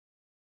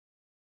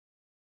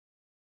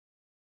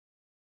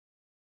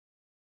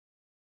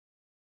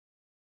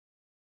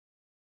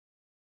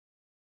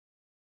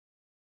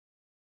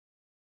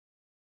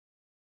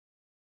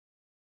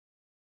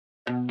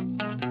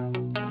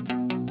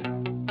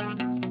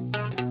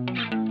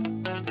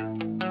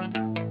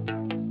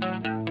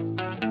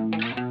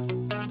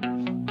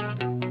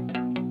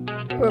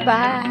We're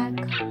back.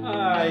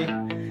 Hi.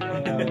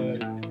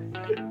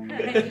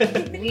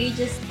 We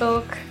just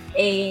took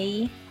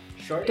a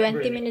Short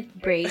 20-minute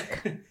break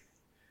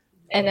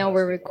and now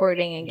we're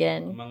recording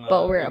again.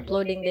 But we're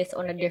uploading this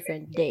on a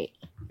different day.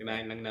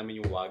 Kinain lang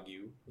namin yung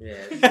Wagyu.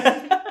 Yes.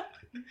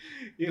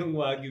 Yung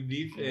Wagyu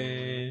beef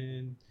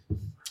and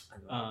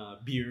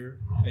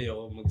beer.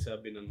 Ayoko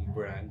magsabi ng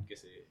brand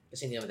kasi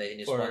Hindi naman tayo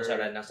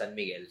sinisponsoran ng San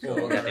Miguel. So,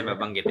 For- huwag natin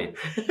mabanggitin.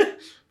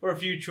 for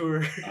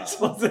future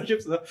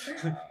sponsorships. No?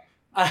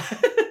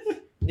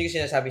 Hindi ko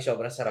sinasabi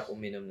sobrang sarap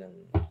uminom ng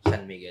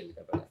San Miguel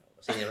kapag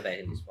kasi hindi naman tayo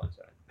hindi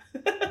sponsoran.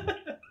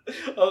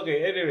 Okay,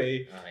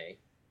 anyway. Okay.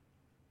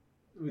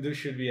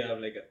 Should we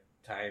have like a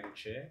time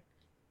check?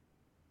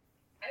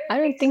 I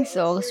don't think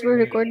so because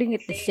we're recording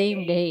it the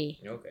same day.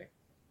 Okay.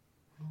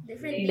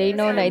 They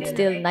know na it's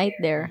still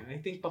night there. I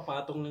think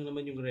papatong lang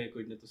naman yung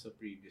record na to sa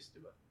previous, di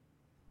ba?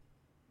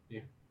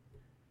 Yeah.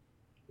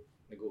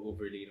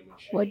 Nag-overlay naman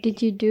siya. What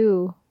did you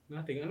do?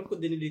 Nothing. Alam ko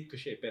dinelete ko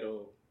siya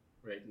pero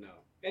right now.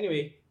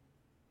 Anyway,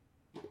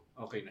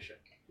 okay na siya.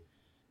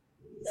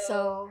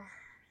 So,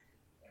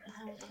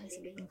 ano ito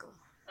sabihin ko?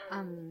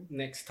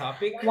 Next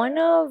topic. One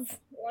of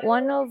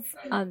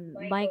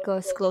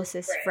Michael's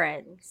closest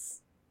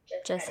friends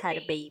just had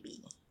a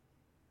baby.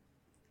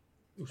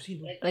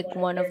 Sino? Like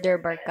one of their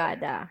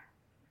barkada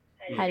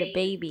had a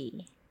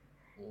baby.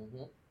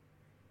 Mm-hmm.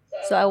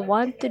 So I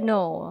want to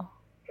know,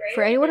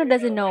 for anyone who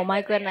doesn't know,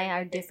 Michael and I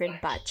are different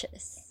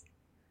batches.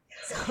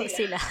 So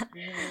sila,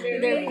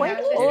 they're quite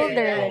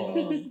older than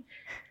me.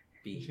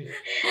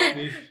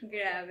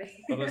 Grabe.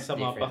 Parang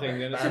sama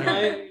pakinggan. So,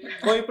 my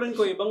boyfriend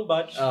ko, ibang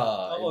batch.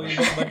 Ako,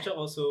 ibang batch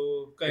ako. So,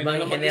 kahit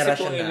Ibang na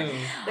mag-isip ko generation na. yun.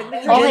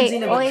 Okay, Gen Z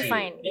naman okay, siya.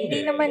 fine. Hindi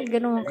naman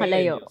ganun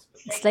kalayo.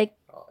 It's like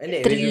 3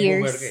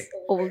 years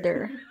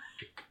older.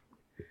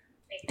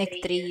 Like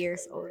 3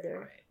 years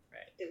older.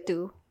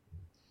 2.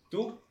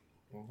 2?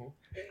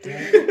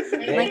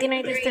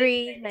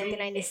 1993,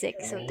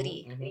 1996. So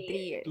 3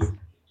 years.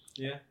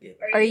 Yeah.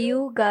 Are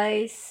you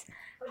guys,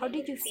 how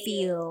did you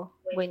feel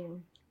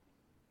when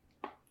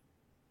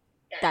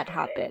that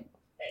happened?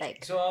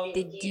 Like, So,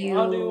 did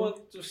how do you you,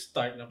 want to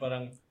start na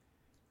parang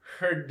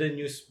heard the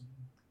news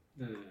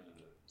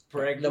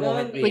pregnant? The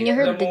moment When you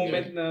heard the the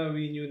moment na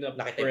we knew na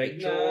Nakita yung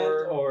pregnant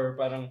picture. or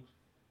parang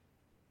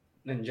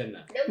nandyan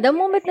na? the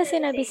moment na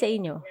sinabi sa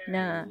inyo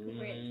na,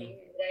 Mm.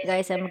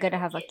 guys, I'm gonna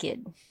have a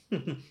kid.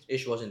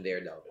 Ish wasn't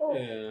there daw. Oh,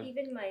 Yeah.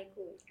 even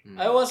Michael.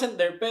 I wasn't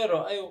there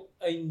pero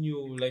I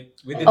knew like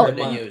within Oh. the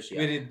month, News, yeah.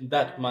 within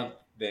that month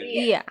then.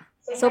 Yeah.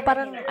 So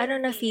parang, ano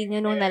na feel nyo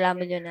nung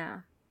nalaman nyo na,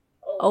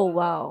 oh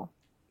wow,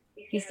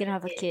 he's gonna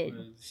have a kid.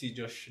 Well, si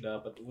Josh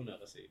dapat una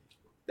kasi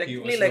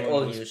Technically, He was like the one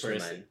all who was news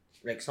present.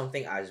 man, like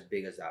something as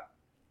big as that,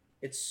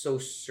 it's so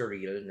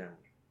surreal na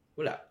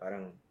wala,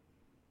 parang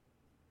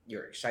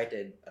you're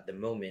excited at the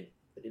moment,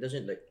 but it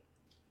didn't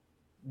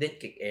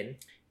kick in.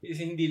 is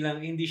hindi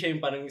siya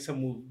yung parang sa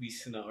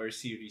movies na or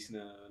series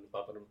na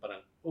napaparang parang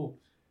oh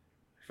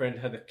friend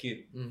had a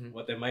kid, Mm-hmm.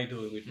 what am I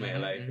doing with my Mhm,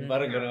 life? mhm.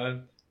 Parang gano'n.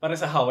 Parang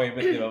sa How I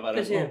Met, di ba? Parang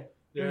Kasi,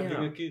 they're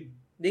having yeah. a kid.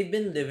 They've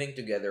been living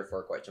together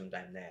for quite some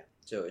time now,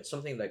 so it's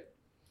something like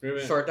Remember?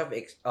 sort of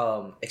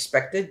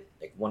expected,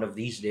 like one of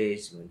these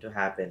days going to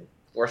happen.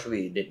 Of course,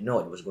 we didn't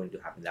know it was going to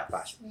happen that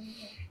fast,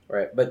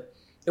 right? But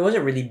it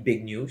wasn't really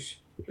big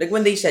news. Like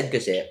when they said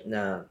kasi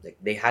na like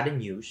they had a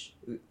news,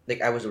 like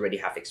I was already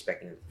half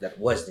expecting that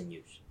was the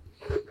news,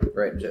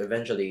 right? So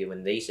eventually,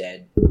 when they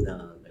said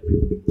like,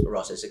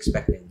 Ross is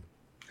expecting,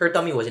 her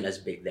tummy wasn't as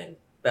big then,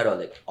 pero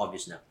like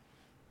obvious na.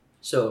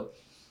 So,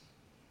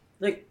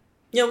 like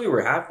yeah, we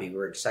were happy, we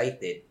were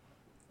excited,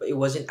 but it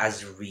wasn't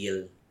as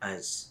real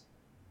as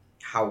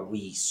how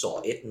we saw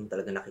it nung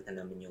talaga nakita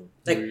namin yung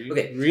like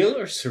okay Real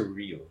or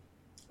surreal?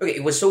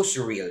 it was so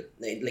surreal,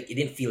 like it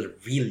didn't feel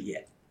real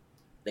yet.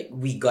 Like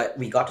we got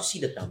to see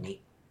the tummy,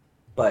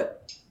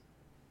 but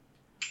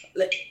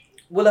like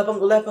wala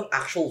pang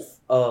actual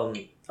how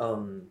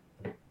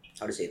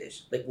to say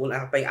this, like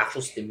wala pang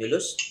actual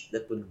stimulus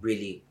that would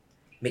really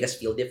make us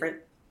feel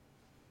different.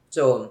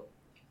 So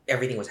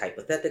everything was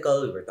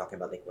hypothetical. We were talking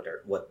about like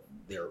what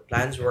their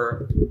plans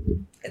were,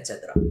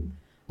 etc.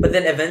 But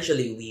then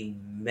eventually we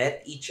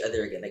met each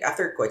other again. Like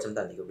after quite some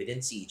time, like, we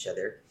didn't see each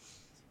other,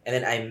 and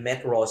then I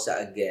met Rosa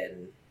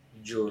again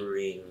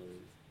during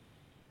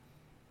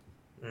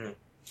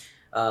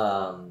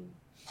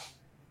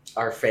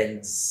our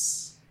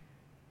friend's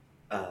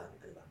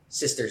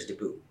sister's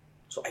debut.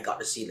 So I got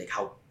to see like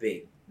how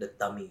big the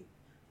tummy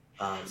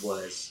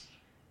was,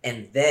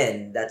 and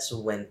then that's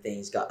when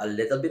things got a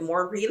little bit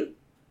more real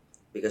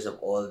because of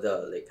all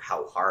the like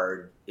how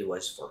hard it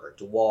was for her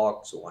to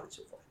walk, so on and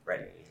so forth,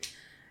 right?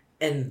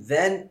 And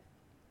then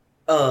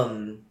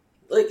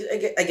like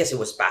I guess it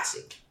was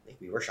passing. Like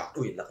we were shocked.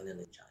 Uy, laki na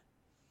nandiyan.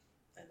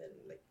 And then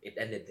like it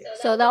ended there.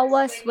 So that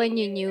was when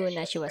you knew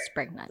na she was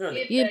pregnant. No,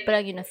 like, Yun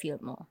parang yun na-feel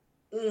mo.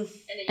 mm,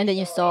 And then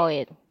you saw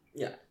it.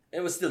 it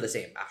was still the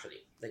same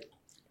actually. Like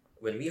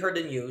when we heard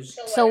the news,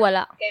 So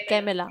wala.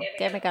 Keme lang.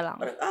 Keme ka lang.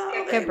 parang,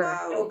 okay, Kemper.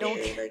 wow, okay,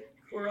 Don't- like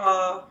we're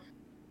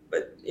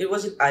but it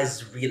wasn't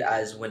as real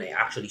as when I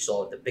actually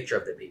saw the picture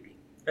of the baby.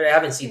 I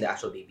haven't seen the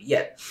actual baby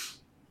yet.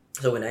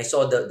 So when I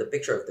saw the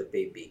picture of the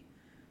baby,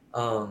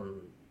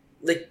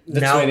 like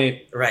That's now, when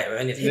it. right,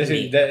 when it hit That's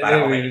me, it. That,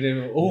 parang,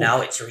 okay, oh.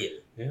 now it's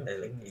real. Yeah.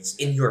 Like it's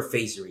in your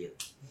face real.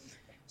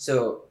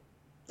 So,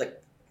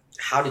 like,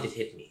 how did it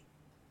hit me?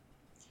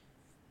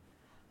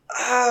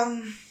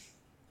 Um,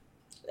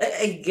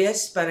 I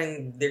guess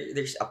parang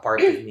there's a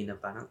part of me na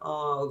parang,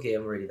 oh, okay,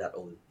 I'm already that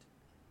old.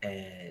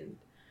 And,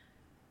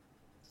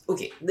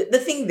 okay, the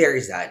thing there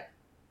is that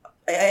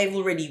I've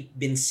already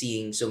been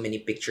seeing so many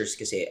pictures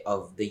kasi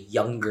of the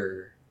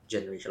younger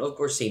generation. Of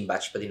course, same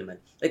batch pa din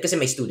naman. Like, kasi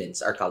my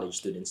students are college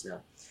students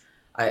na.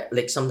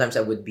 Sometimes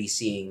I would be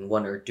seeing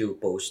one or two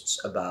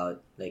posts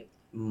about, like,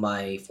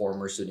 my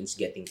former students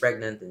getting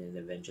pregnant and then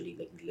eventually,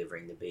 like,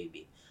 delivering the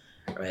baby.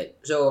 Right?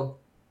 So,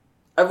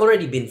 I've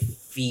already been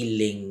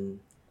feeling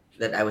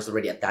that I was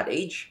already at that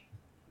age,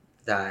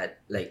 that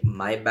like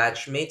my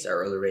batchmates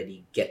are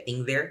already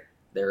getting there.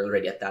 They're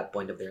already at that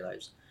point of their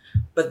lives.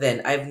 But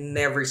then I've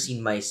never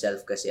seen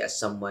myself kasi as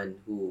someone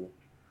who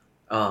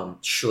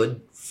should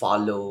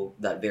follow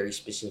that very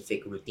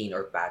specific routine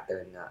or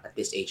pattern na at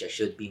this age I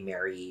should be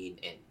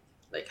married and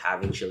like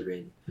having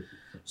children.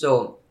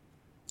 So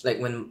like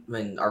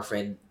when our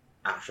friend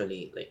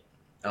actually like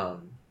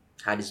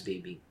had his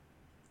baby,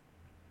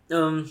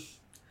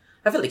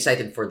 I felt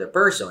excited for the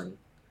person.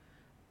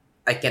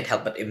 I can't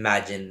help but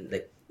imagine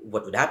like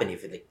what would happen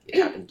if it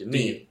happened to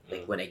me.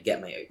 Like when I get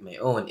my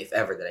own, if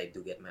ever that I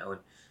do get my own.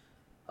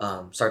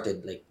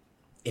 Started like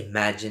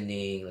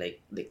imagining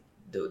like the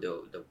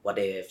what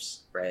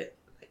ifs, right?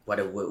 Like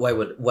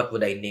what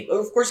would I name?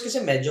 Of course, kasi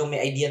medyo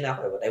may idea na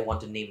ako what I want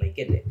to name my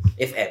kid,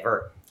 if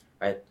ever,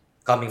 right?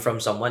 Coming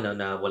from someone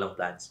na walang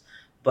plans,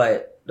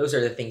 but those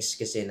are the things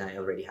kasi na I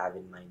already have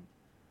in mind.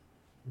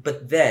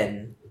 But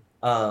then,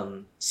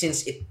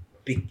 since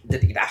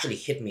that it actually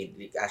hit me,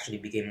 it actually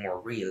became more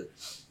real.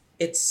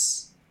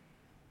 It's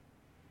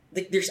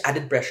like there's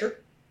added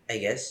pressure, I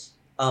guess.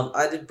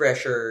 Added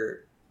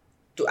pressure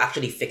to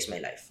actually fix my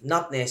life,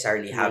 not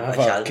necessarily have a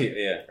child.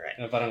 Yeah. Right.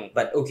 Parang,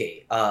 But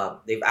okay,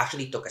 they've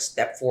actually took a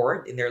step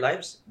forward in their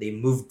lives. They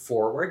moved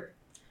forward.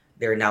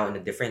 They're now in a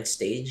different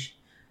stage.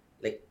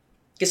 Like,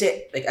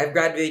 kasi like I've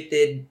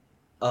graduated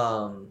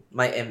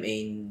my MA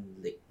in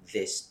like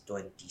this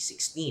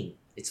 2016.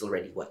 It's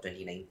already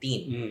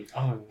 2019.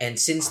 And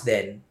since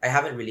then, I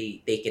haven't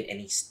really taken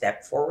any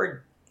step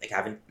forward. Like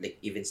haven't like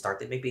even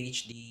started my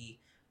PhD.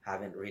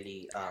 Haven't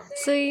really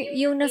So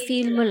yung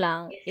na-feel mo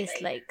lang is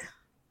like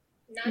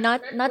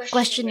not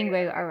questioning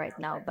where you are right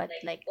now, but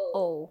like,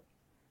 oh,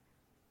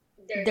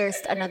 there's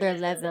another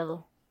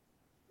level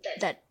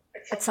that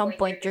at some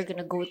point you're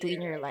gonna go to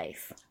in your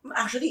life.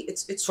 actually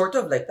it's sort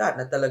of like that.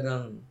 Na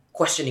talagang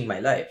questioning my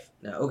life.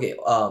 Na okay,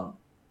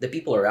 the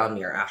people around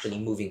me are actually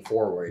moving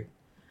forward.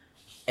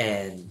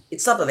 And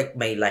it's not like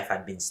my life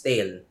had been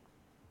stale,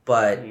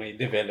 but may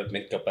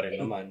development ka pa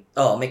rin naman.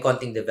 may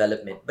konting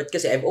development. But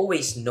kasi I've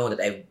always known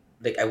that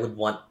I would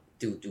want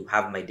to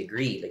have my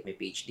degree, like my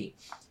PhD.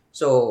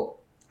 So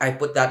I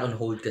put that on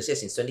hold kasi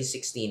since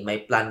 2016,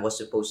 my plan was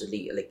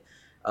supposedly like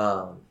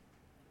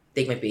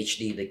take my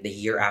PhD like the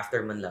year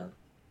after man lang.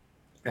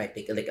 Right,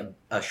 take like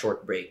a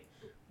short break.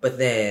 But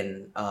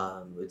then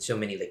with so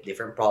many like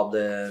different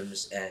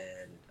problems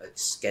and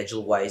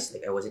schedule wise,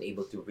 like I wasn't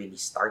able to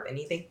really start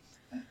anything.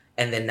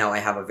 And then now I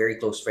have a very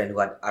close friend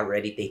who had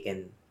already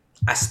taken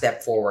a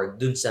step forward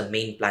dun sa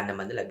main plan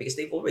naman nila because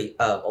they've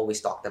always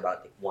talked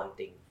about like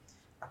wanting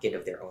a kid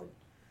of their own,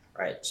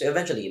 right? So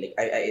eventually, like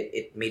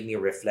it made me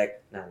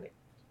reflect na like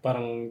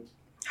Parang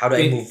how do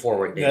I move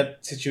forward?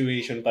 that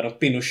situation, parang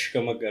pinush ka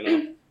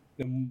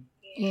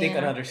take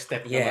another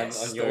step naman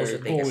Yes, on your also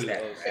take a goal.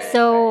 step.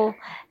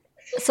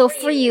 So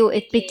for you,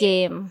 it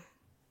became.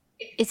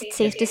 Is it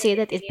safe to say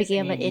that it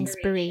became an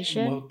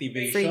inspiration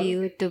Motivation. for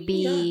you to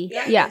be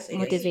Yeah, I guess.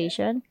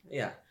 motivation?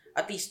 Yeah,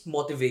 at least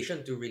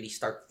motivation to really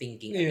start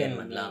thinking again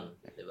man lang,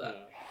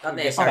 diba? Not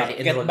Get necessarily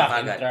back enroll na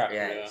in agad. track.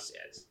 Yes.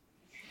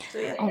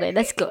 So yeah. Okay,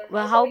 that's good.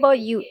 Well, how about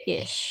you,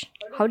 Ish?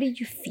 How did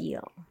you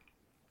feel?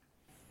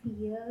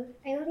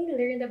 I only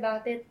learned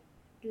about it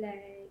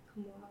like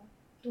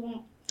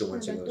two 2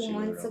 months ago. 2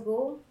 months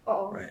siguro. ago.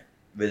 Oo. Right.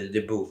 With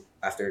the debut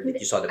after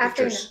you saw the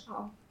After pictures. na,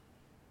 oo.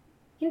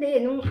 Hindi,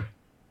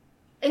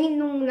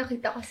 nung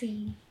nakita ko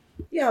si...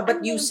 Yeah,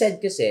 but you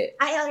said kasi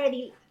I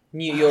already...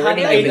 you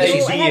already Had knew an that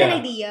she's I had an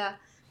idea.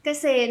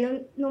 Kasi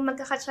nung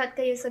magkaka-chat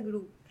kayo sa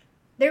group,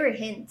 there were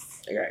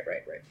hints. Right.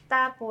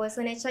 Tapos,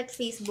 when I checked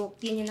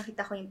Facebook, yun yung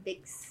nakita ko yung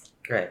pics.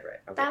 Right.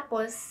 Okay.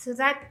 Tapos, so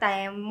that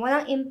time,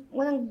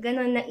 walang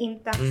ganun na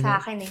impact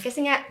sa akin eh.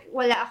 Kasi nga,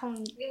 wala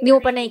akong... Hindi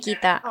mo pa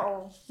nakikita.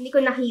 Oo. Hindi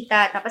ko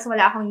nakita. Tapos,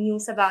 wala akong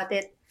news about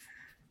it.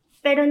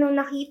 Pero nung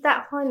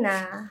nakita ko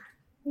na,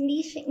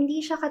 hindi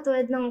siya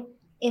katulad ng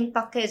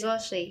impact kay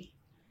Josh eh.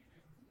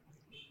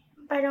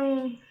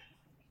 Parang,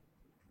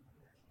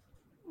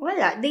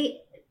 wala.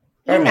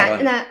 Yun nga,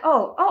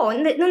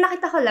 nung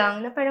nakita ko lang,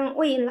 na parang,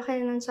 uy,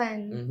 laki na ng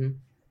tiyan.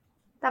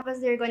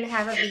 Tapos they're gonna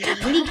have a baby.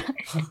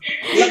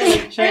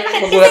 Hindi.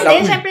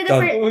 Syempre,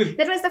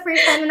 that was the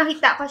first time na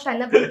nakita ko siya,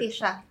 na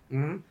buntis siya.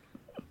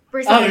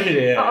 Personally.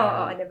 Really?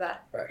 Oo, diba?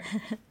 Right.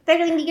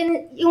 Pero hindi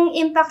ganun, yung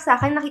impact sa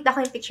akin, nakita ko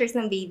yung pictures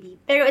ng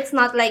baby. Pero it's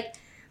not like,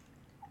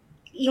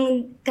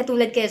 yung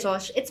katulad kay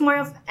Josh, it's more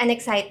of an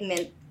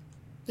excitement.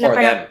 For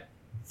them.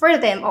 For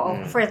them, oo,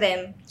 Mm. for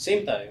them.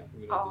 Same tayo.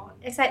 Oo,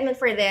 excitement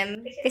for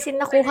them. Kasi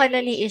nakuha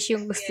na ni Ish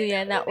yung gusto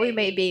niya na, uy,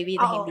 may baby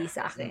na Oo. hindi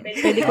sa akin.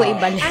 Pwede ko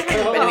ibalik.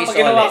 Pero Pwede ko pag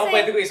ginawa ko, Kasi-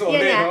 pwede ko isole,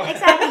 Yun nga, no?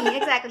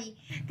 exactly.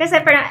 Kasi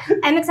parang,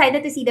 I'm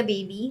excited to see the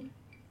baby,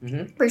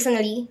 Mhm.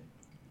 personally.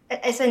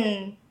 As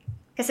in,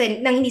 kasi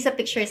nang hindi sa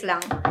pictures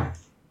lang.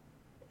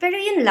 Pero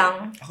yun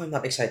lang. Ako, I'm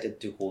not excited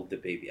to hold the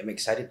baby. I'm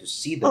excited to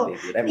see the Oh,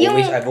 baby. yung-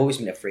 I've always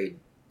been afraid.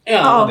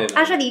 Yeah, Oo, ako din.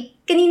 actually,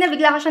 kanina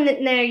bigla ko siya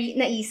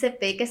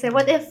naisip eh. Kasi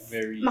what if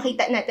Very-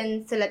 makita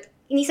natin sila,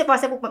 inisip ko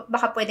kasi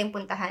baka pwedeng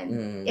puntahan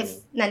Mm.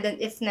 if nandun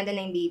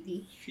na yung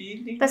baby.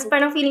 Feeling Tapos ko-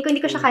 parang feeling ko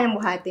hindi ko siya kayang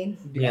buhatin.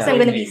 Yeah. Kasi I'm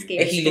gonna be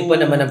scared. Hilig pa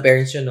naman ng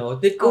parents yun, no?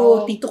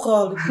 Oo. Tito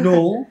ka.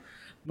 No.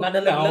 Not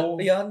Pag nalaglag now.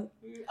 yan,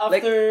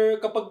 After,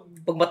 kapag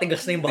pag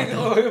matigas na yung bata.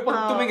 pag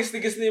Oo.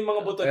 tumigas-tigas na yung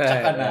mga buto,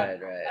 tsaka na.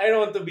 right. I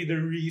don't want to be the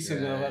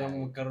reason na Yeah. parang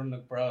magkaroon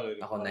ng-problem.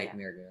 Ako,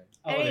 nightmare girl.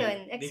 Ako Pero rin. yun,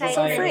 Di ko excited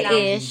kaya for yung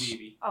Ish.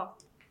 baby.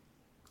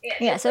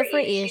 Yeah, so for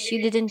Ish,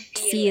 you didn't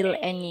feel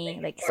any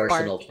like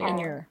Personal spark thing. in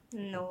your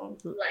No.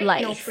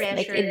 life. No pressure.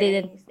 Like it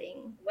didn't,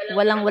 anything.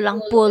 walang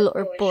pull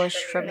or push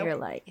from your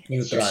life.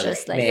 Neutral. It's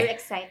just Pure like,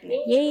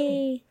 excitement.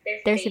 yay,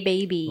 there's a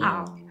baby.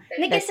 Ah.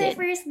 That's Kasi it.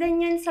 first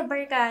din yun sa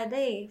barkada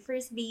eh.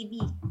 First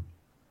baby.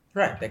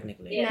 Right,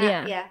 technically.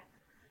 Yeah.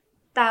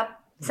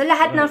 Sa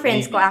lahat ng Right,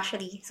 friends ko baby.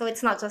 actually. So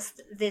it's not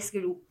just this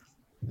group.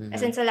 Mhm.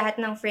 As in sa lahat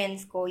ng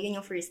friends ko, yun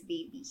yung first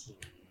baby.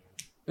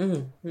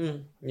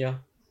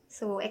 Yeah.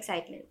 So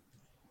excitement.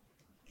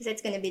 Because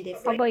it's gonna be How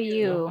different. about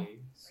you, Okay.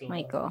 So,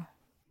 Michael?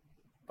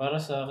 para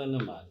sa akin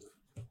naman,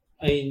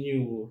 I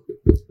knew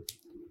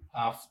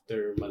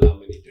after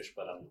malaman ni Josh,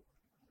 parang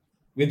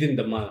within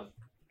the month.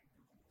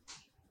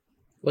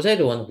 Was I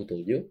the one who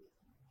told you?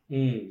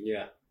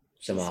 Yeah.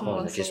 Sama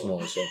ako,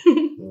 Chismoso. nachismoso.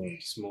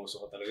 Chismoso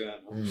ka talaga.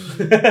 No? Mm.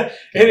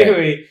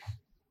 Anyway,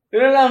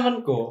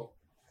 nilalaman ko,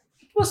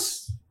 it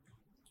was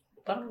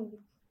parang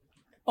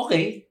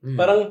okay. Mm.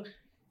 Parang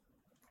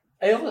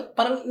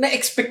parang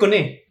na-expect ko na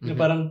eh. Na Mhm.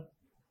 parang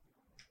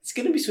it's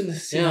gonna be soon na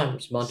Yeah,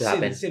 it's bound to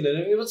happen.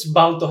 It was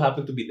bound to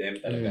happen to be them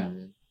talaga.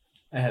 Mm.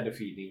 I had a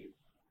feeling.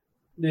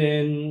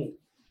 Then,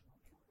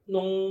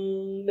 nung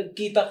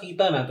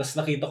nagkita-kita na, tapos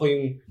nakita ko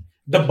yung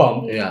the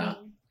bump, Yeah.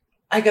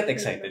 I got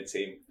excited,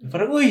 same.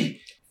 Parang,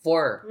 uy,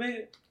 For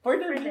for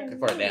them.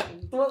 For them.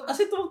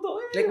 Kasi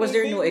tuwag-tuwa. like, was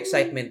there no okay.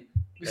 excitement,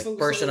 like Gustong-gusto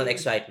personal ko.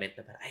 excitement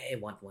na parang, I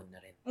want one na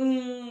rin.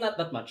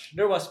 Not that much.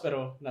 There was,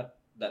 pero not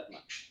that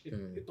much.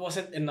 Mm. It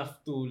wasn't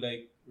enough to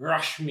like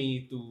rush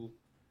me to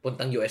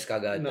Puntang US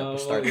kagad, no,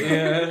 tapos start.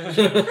 yeah.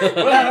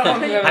 Wala na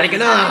akong ganun. Halika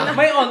na!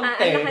 May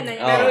onte. Ano ka na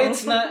yun? Pero Oh.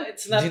 it's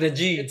not G na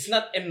G. it's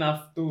not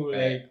enough to Right.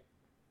 like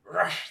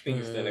rush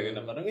things Mm. talaga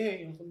na parang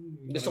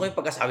Gusto ko yung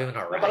pagkasabi mo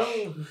na na parang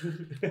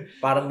rush.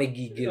 Parang may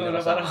gigil no, na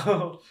na parang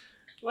kasama.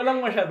 walang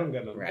masyadong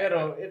ganun. Right.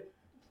 Pero it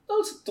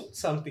also took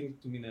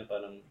something to me na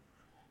parang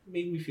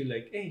made me feel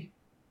like,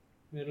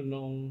 meron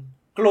akong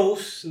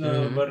close na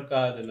Mhm.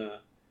 barkada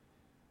na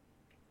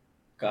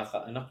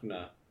kakaanak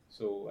na.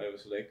 So I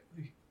was like,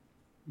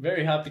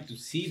 very happy to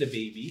see the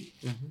baby.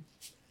 Mhm.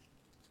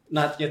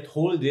 Not yet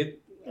hold it.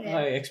 Yeah.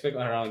 I expect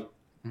around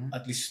Hmm?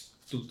 at least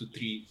 2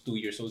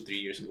 years old,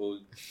 3 years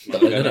old.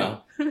 Tagal na na.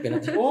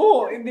 Ganun.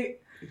 Oh, hindi.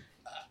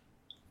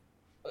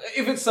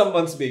 If it's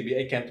someone's baby,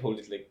 I can't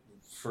hold it like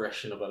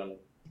fresh na parang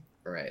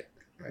Right.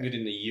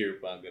 within a year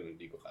pa, ganun,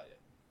 di ko kaya.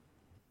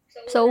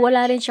 So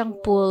wala rin siyang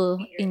pull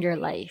in your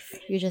life.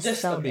 You just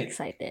Just a felt bit.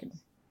 excited.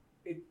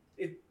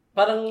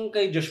 Parang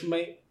kay Josh,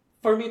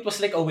 for me, it was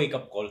like a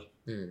wake-up call.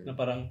 Na Mm.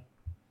 parang,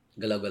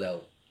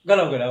 Galaw-galaw.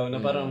 galaw-galaw, na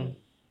Mm. parang,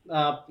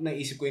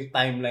 naisip ko yung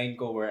timeline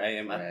ko where I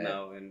am at Right.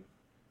 now and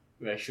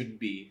where I should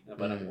be. Na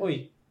parang, Mm.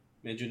 uy,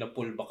 medyo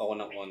na-pull back ako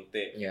ng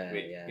onte. Yeah,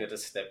 Wait, yeah. gotta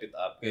step it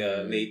up.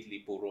 Kaya Mm.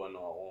 lately, puro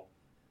ako,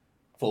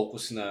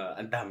 focus na,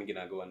 ang daming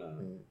ginagawa na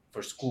Mm.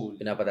 for school.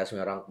 Pinapataas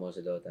mo yung rank mo sa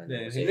Dota.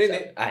 Then, Kasi hindi,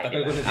 sa- Ay,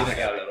 tagal ko na diba? din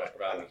naglalaro.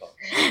 Promise ko.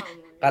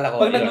 Kala ko.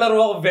 Pag yun. naglaro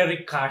ako, very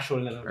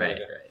casual na lang Right,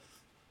 talaga. right.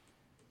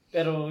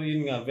 Pero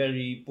yun nga,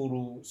 very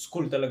puro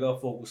school talaga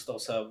focused ako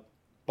sa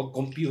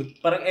pag-compute.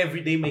 Parang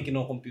everyday may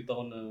kino-compute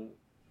ako na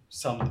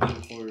something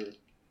for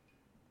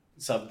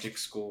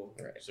subjects ko.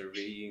 Right.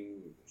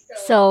 Surveying.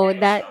 So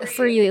that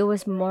for you, it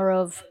was more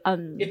of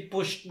It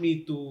pushed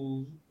me to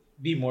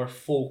be more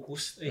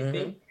focused, I Mhm.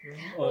 think.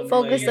 On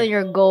focused my- on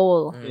your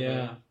goal. Mhm.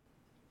 Yeah.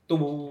 To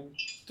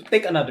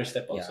take another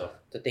step also.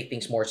 Yeah. To take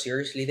things more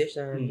seriously this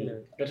time.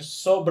 Pero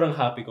sobrang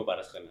happy ko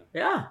para sa kanya.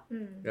 Yeah.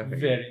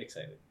 Very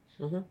excited.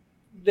 Mhm.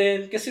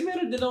 Then, kasi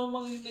meron din ako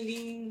mga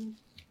naging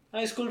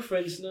high school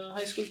friends na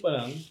high school pa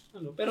lang.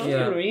 Pero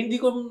Yeah. anyway, hindi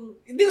ko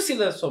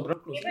sila sobrang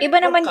close. Iba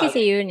naman Kapag-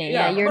 kasi yun eh.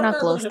 Yeah, you're not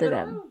kapag close ano to siya,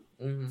 them.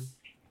 pero, Mhm.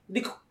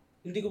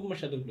 hindi ko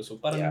masyadong close. So,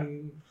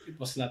 parang it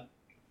was not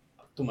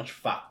too much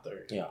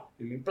factor. Yeah.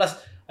 I mean, plus,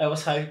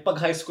 pag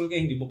high school ka,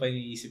 hindi mo pa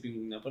iniisip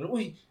yung na parang,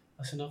 uy,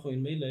 asan ako in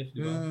my life,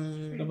 di ba?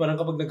 Mm. Na parang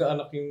kapag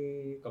nag-aanak yung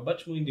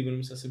kabatch mo, hindi mo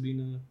naman sasabihin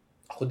na,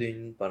 Ako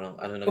din, parang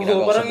ano na Oo,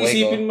 ginagawa ko sa parang buhay ko.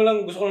 isipin mo lang,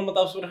 gusto ko lang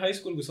matapos ng high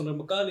school, gusto ko lang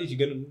mag-college,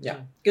 ganun.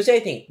 Yeah. Kasi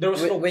I think, There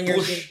was no when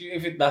you're push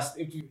if it does,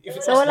 if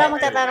it So, was wala that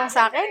magtatanong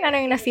sa akin? Ano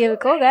yung na-feel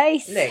ko,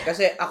 guys? Hindi,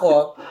 kasi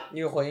ako,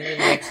 yun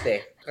yung next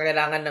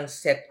kailangan ng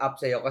set up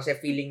sa'yo kasi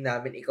feeling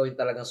namin ikaw yung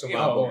talagang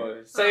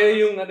sumabog. Sa'yo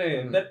yung ano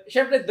yun.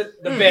 Siyempre,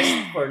 the best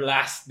for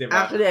last, di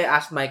ba? Actually, I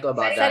asked Michael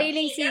about that.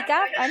 Sariling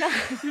sikap? Ano?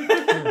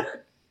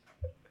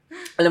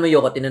 Alam mo,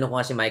 Yoko, tinanong ko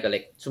nga si Michael,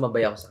 like,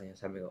 sumabay ako sa kanya.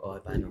 Sabi ko,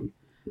 paano?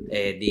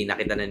 Di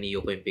nakita na ni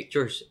Yoko yung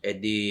pictures.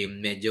 Di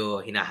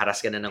medyo hinaharas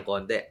ka na ng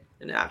konti.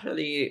 And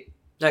actually,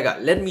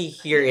 let me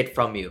hear it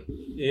from you.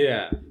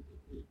 Yeah.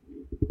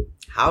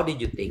 How did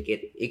you take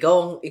it?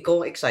 Ikaw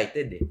ang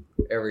excited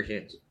ever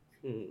since.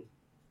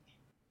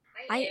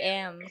 I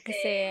am.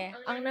 Kasi,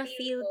 ang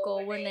na-feel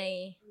ko when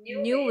I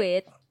knew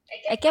it,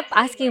 I kept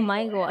asking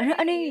Michael,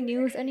 ano yung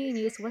news? Ano yung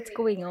news? What's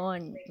going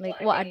on? Like,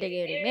 what, are they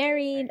getting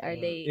married? Are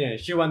they... Yeah,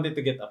 she wanted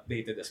to get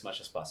updated as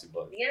much as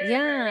possible.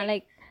 Yeah,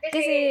 like,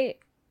 kasi,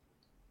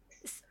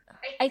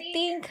 I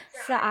think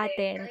sa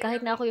atin,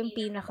 kahit na ako yung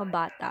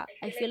pinakabata,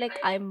 I feel like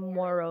I'm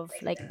more of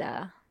like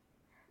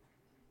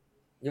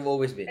You've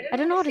always been. I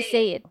don't know how to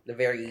say it. The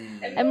very...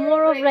 I'm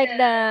more of like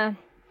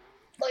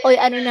oy,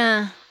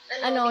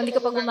 hindi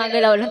ka pa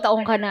gumagalaw, ilang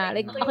taong ka na.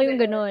 Like, ako yung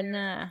ganun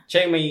na,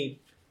 Siya yung may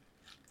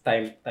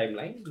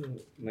timeline?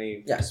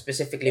 May... Yeah,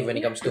 specifically when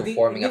it comes to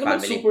forming a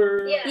family.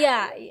 Super...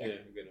 yeah.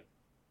 ganun.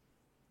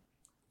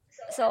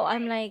 So,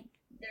 I'm like,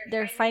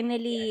 they're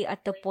finally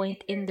at the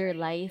point in their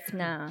life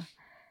na,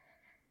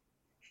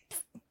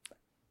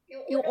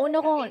 yung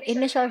una ko,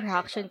 initial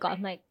reaction ko,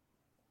 I'm like,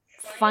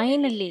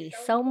 finally,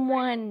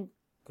 someone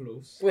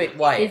Close. Wait,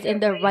 why? is in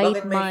the right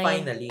Bakit may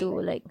mind finally? to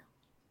like,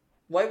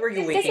 Why were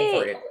you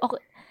waiting for it?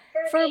 okay,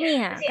 for me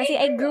kasi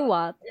I grew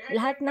up,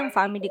 lahat ng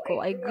family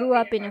ko, I grew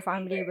up in a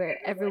family where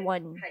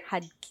everyone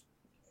had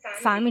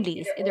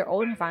families, their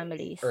own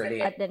families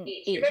Early. at an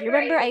age.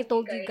 Remember I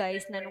told you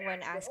guys na nung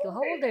when I asked you,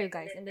 how old are you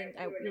guys? And then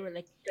you were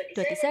like,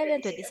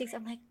 27, 26.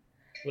 I'm like,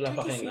 Wala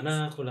pa kayong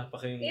anak, wala pa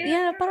kayong...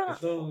 yeah, parang,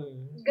 Ito.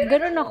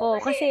 ganun ako.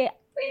 Kasi,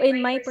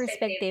 in my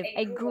perspective,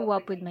 I grew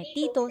up with my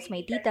titos, my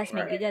titas,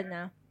 my ganyan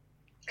na,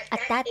 at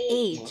that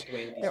age,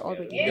 they're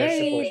already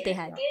married, they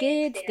had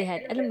kids, they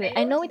had, alam mo,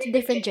 I know it's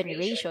different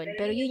generation,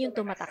 pero yun yung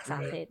tumatak sa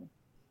akin.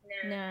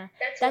 Na,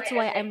 that's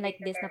why I'm like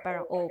this na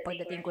parang,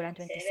 pagdating ko ng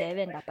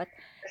 27, dapat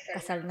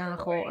kasal na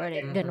ako, or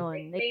like,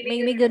 ganun. Like,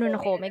 may ganun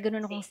ako, may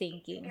ganun akong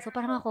thinking. So,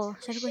 parang ako,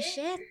 sabi ko,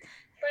 shit,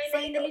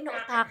 finally,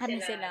 nautakan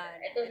na sila.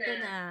 Ito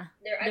na,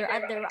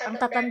 ang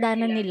tatanda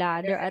na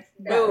nila, they're at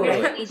the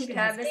right age to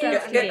have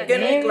kids, Can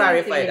we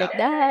clarify like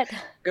that?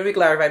 Can we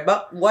clarify?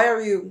 But why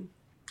are you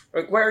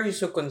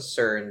so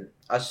concerned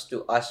as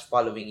to us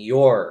following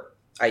your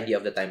idea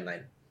of the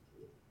timeline?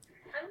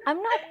 I'm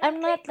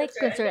not like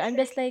concerned. I'm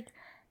just like,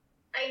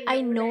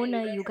 I know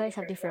na you guys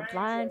have different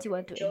plans, you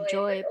want to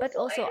enjoy, but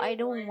also I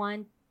don't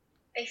want,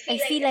 I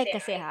feel like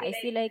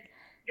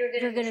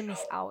you're gonna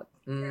miss out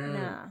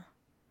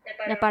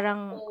na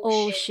parang,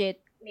 oh shit,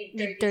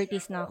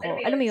 mid-30s na ako.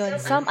 Alam mo yun,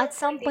 at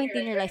some point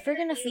in your life, you're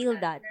gonna feel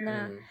that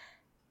na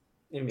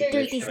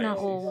 30s na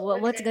ako,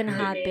 what's gonna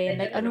happen?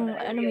 Like,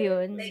 ano mo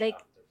yun? Like,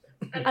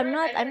 I'm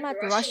not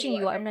rushing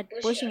you, I'm not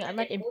pushing you, I'm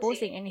not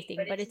imposing anything,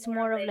 but it's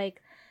more of like,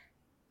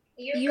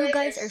 you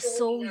guys are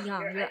so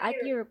young, you're at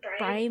your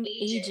prime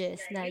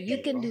ages na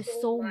you can do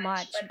so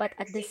much, but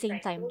at the same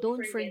time,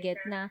 don't forget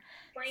na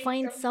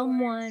find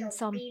someone,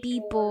 some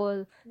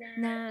people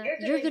na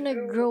you're gonna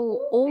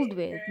grow old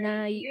with,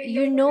 na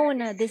you know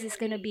na this is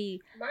gonna be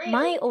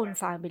my own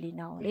family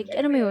now. Like,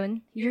 ano mo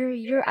yun?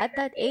 You're at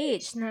that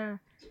age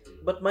na,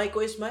 But Maiko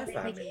is my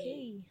like,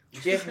 family. hey.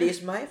 JFD is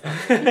my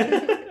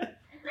family.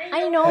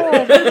 I know,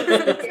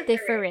 it's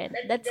different.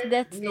 That's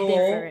No,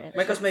 different.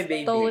 Maiko's my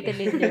baby.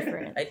 Totally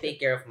different. I take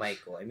care of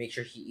Maiko. I make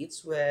sure he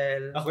eats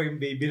well. Ako yung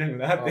baby ng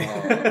lahat eh.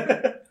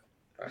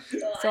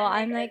 So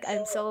I'm like, I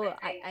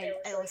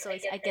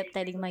kept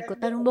telling Michael,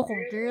 tanong mo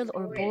kung girl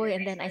or boy,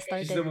 and then I She's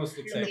started the most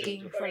excited.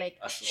 looking for like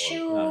Us all.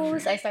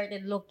 shoes, I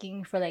started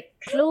looking for like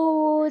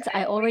clothes,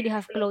 I already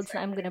have clothes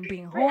na I'm gonna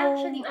bring home.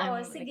 Actually,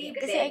 sige,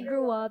 Kasi I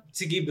grew up,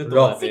 Si Gabe na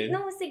Bro. to natin.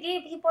 si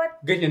Gabe,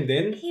 Ganyan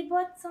din? he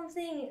bought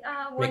something,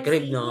 May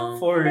crib na.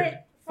 For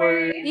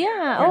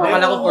yeah,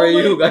 Akala ko for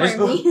you guys.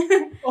 For me.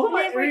 Oh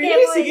my, Hindi, for really?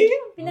 Gabe, Sige?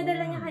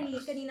 pinadala niya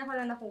kanina ko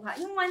lang nakuha.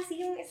 Yung onesie,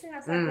 yung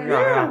sinasabi.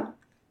 Yeah.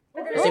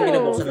 Kasi Oh,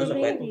 binubuksan na sa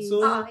really? kwet.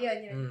 So,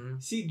 Yun.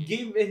 si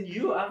Gabe and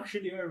you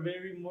actually are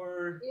very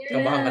more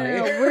Kabahan ka na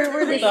eh.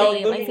 we're the Tawag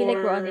same. doon I feel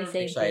like we're on the more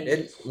same Excited?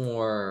 page.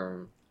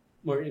 More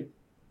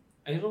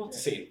I don't know what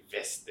to say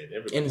invested.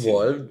 Everybody's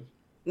involved?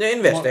 No,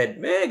 invested.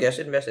 I guess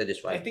invested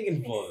is I fine. think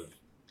involved.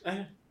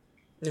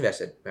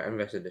 Invested.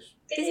 Invested is.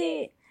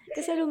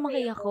 Kasi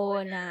lumaki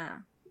ako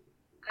na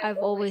I've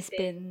always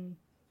been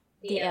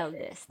the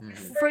eldest.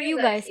 Mhm. For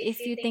you guys, if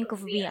you think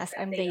of me as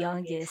I'm the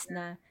youngest,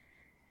 na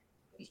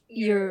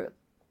you're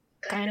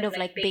kind of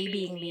like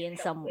babying me in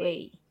some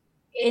way.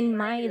 In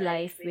my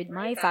life, with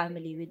my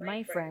family, with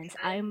my friends,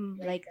 I'm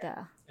like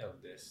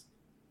Eldest.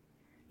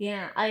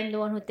 I'm the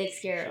one who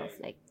takes care of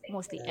like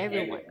mostly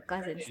everyone,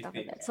 cousins, stuff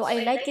like that. So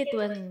I like it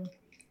when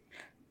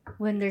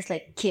when there's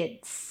like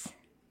kids.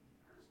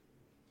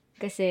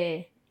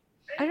 Kasi,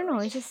 I don't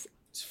know,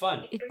 It's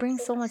fun. it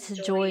brings so much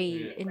joy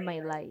Yeah. in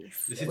my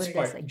life This it when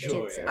there's spark like joy.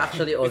 kids around.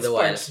 Actually, all It the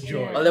while, sparks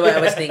joy. all the while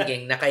I was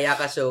thinking, na kaya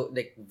ka so,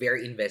 like,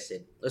 very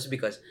invested. Was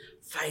because,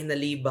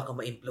 finally, baka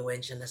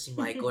ma-influensya na si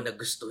Maiko na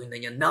gustuin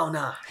na niya. Now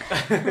na!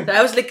 So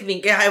I was like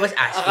thinking, kaya I was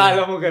asking.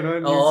 Akala mo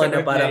ganun. Oo, yung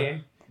na sagot parang, niya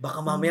baka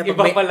mamaya, Iba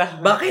pag may, pala.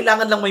 baka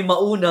kailangan lang may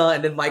mauna,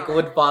 and then Maiko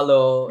would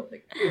follow.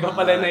 Like, Iba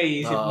pala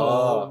naiisip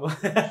mo.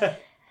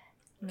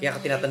 Kaya ka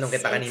tinatanong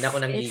kita kanina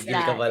kung nanggigil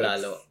ka ba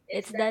lalo.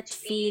 It's that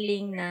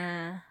feeling na,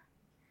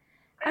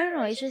 I don't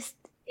know, it's just,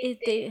 I'm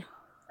If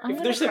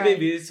gonna there's a cry.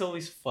 baby, it's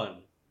always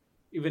fun.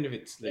 Even if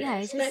it's like...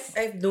 Yeah, it's Like, just,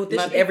 I've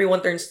noticed Not- everyone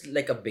turns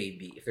like a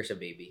baby if there's a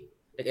baby.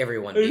 Like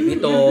everyone, baby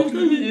talk.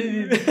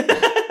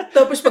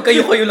 Tapos pag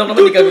kayo lang naman,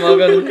 di ka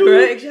gumagano.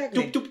 Right?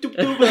 Exactly. Tup, tup, tup,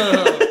 tup.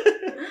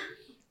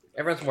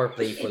 Everyone's more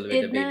playful with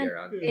the baby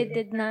around. it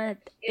did not,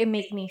 it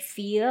make me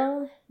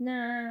feel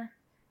na,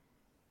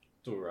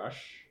 To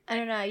rush. I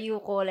don't know,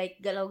 ayoko,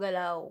 like,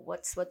 galaw-galaw,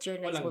 what's your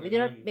next Walang move?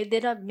 ganun. It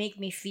did not make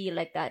me feel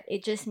like that.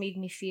 It just made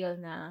me feel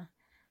na,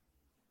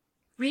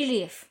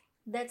 relief.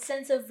 That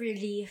sense of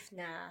relief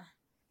na,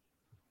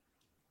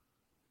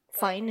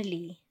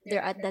 finally,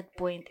 they're at that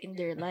point in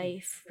their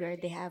life where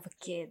they have a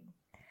kid.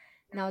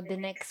 Now, the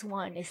next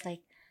one is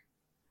like,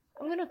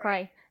 I'm gonna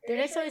cry. The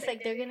next one is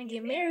like, they're gonna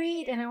get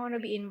married and I wanna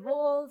be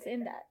involved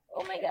in that.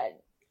 Oh my God.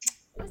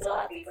 I'm so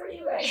happy for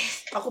you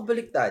guys. Ako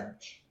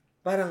baliktad.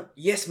 Parang,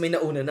 yes, may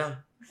nauna na.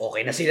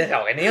 Okay na sila.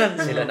 Okay na yan.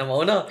 Sila na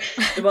mauna.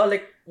 Diba?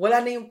 Like,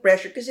 wala na yung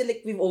pressure. Kasi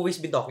like, we've always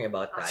been talking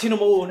about that. Sino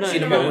mauna?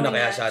 Sino Diba? mauna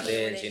kaya sa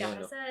atin? Sino,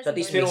 no? So at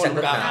least may Sino sagot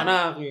na.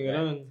 magkakanak? Yung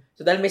ganun.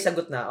 So dahil may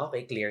sagot na,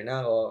 okay, clear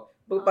na ako.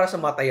 Pag para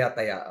sa mga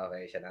taya-taya,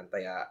 okay, siya na ang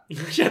taya.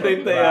 Siya na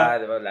yung taya.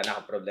 Diba? Wala na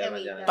akong problema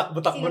dyan.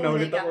 Takbo-takbo na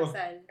ulit ako.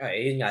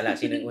 Ay, yun nga lang.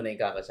 Sino yung una yung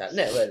kakasal?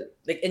 No, well,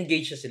 like,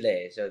 engaged na sila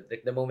eh. So,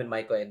 like, the moment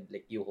Maiko and,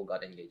 like, Yuko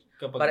got engaged.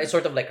 Kapag, Para it's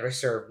sort of, like,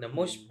 reserved na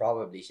most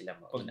probably sila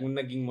pag mauna.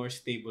 naging more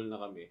stable na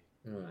kami.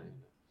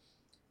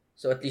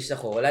 So, at least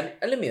ako, wala,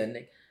 alam mo yun,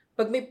 like,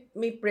 pag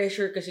may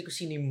pressure kasi kung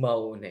sino yung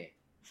mauna eh.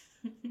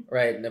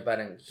 Right? Na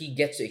parang, he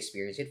gets to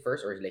experience it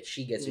first or, like,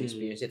 she gets to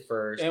experience it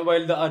first. And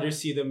while the others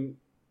see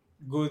them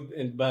good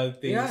and bad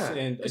things Yeah.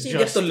 and Kasi adjust you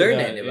get to learn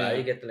that, eh, di ba? yeah.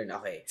 You get to learn,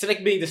 okay. It's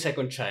like being the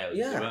second child,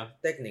 Yeah, di ba?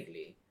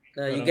 technically. You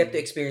Parang- get to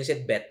experience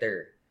it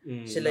better.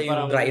 Sila na yung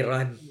parang- dry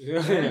run.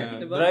 Yeah,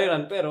 Diba? dry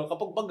run, pero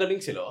kapag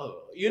magaling sila,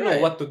 you know Right.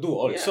 what to do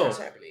also. Yeah,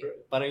 exactly.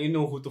 Parang you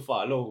know who to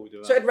follow,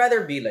 di ba? So I'd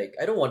rather be like,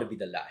 I don't want to be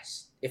the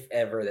last. If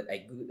ever that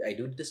I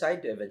do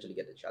decide to eventually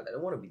get a child, I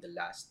don't want to be the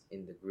last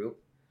in the group.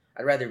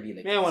 I'd rather be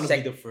like I want to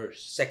be the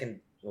first.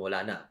 second.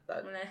 Wala na.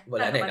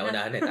 Wala Na.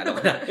 Naunahan na. Talo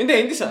ko na.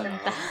 Hindi sana.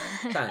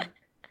 Saan?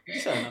 Hindi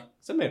sana.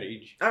 Sa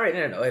marriage. Alright,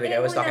 no. Like, I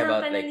was talking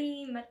about like,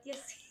 ni Matias.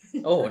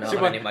 oh, na Si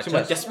ni Si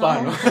Matias pa,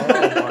 no?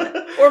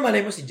 Or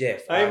malay mo si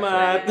Jeff. Hi,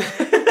 Matt.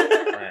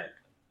 Alright.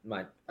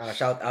 Matt,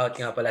 shout out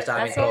nga pala sa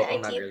amin That's why ko I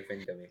kung keep-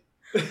 na-girlfriend kami.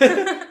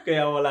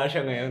 Kaya wala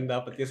siya ngayon.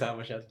 Dapat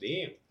kasama siya.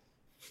 Damn.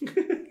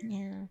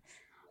 Yeah.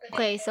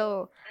 Okay,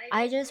 so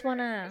I just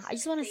wanna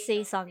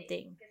say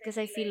something because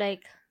I feel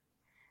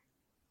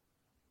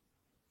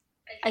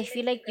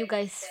like you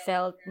guys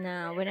felt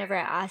na whenever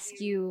I ask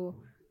you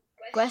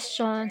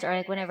questions or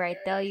like whenever I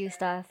tell you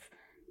stuff,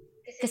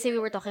 kasi we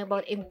were talking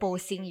about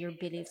imposing your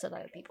beliefs on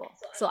other people.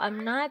 So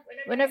I'm not,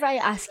 whenever I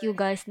ask you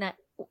guys na,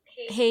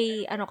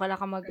 hey, ano kala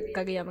ka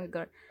magkagaya mag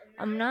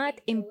I'm not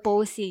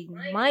imposing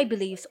my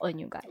beliefs on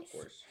you guys. Of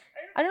course.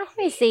 I don't know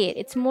how I say it.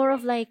 It's more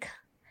of like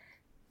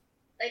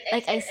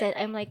I said,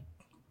 I'm like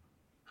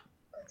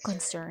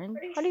concerned.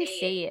 How do you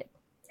say it?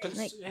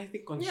 Like- I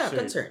think concern. Yeah,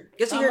 concerned.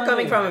 Kasi Tama you're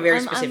coming na from a very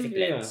I'm- specific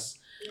yeah. lens.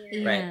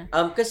 Yeah.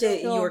 Right.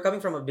 Kasi So- you were coming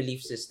from a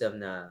belief system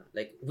na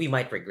like we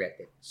might regret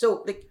it.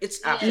 So like it's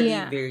actually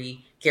Yeah.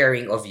 very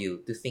caring of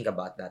you to think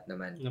about that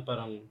naman. Na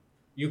parang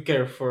you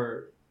care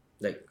for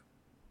Like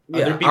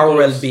other yeah, our people's-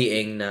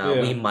 well-being na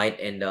Yeah. we might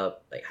end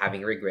up like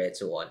having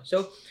regrets so on.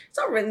 So it's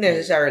not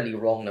necessarily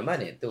wrong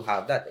naman to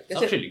have that. It's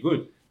Kasi actually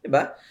good.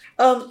 diba?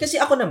 Kasi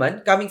ako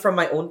naman coming from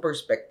my own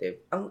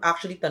perspective, ang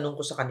actually tanong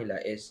ko sa kanila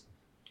is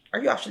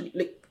are you actually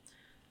like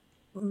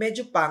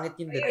medyo pangit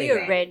yung dating. you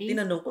ready?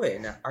 Tinanong ko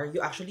na are you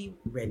actually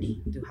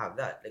ready to have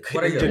that? Like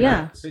what are your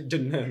Yeah. plans?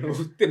 Diyan na, no?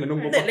 Tinanong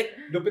mo Hindi, pa. like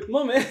Lupit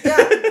mo, man.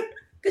 yeah.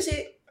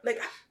 Kasi,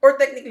 like, or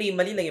technically,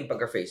 mali lang yung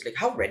pagka-phrase. Like,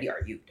 how ready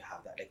are you to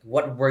have that? Like,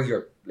 what were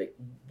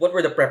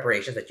the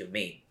preparations that you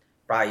made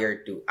prior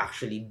to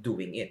actually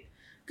doing it?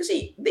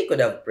 Kasi, they could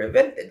have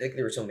prevented. Like,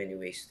 there were so many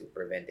ways to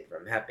prevent it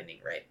from happening,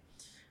 right?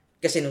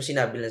 Kasi nung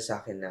sinabi nila sa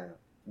akin na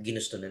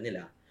ginusto na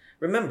nila,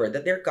 remember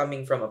that they're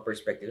coming from a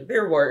perspective. They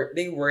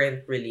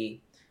weren't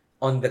really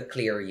on the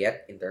clear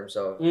yet in terms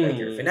of like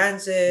their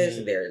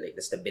finances, their like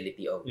the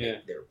stability of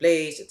like, their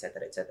place,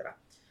 etc., etc.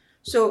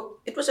 So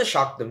it was a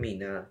shock to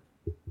me na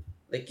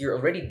like you're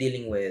already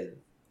dealing with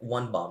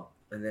one bump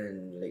and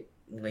then like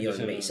ngayon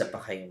may isa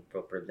pa kayong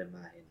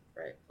problemahin,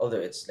 right?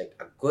 Although it's like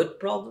a good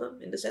problem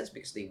in the sense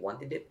because they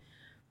wanted it.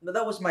 But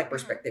that was my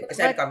perspective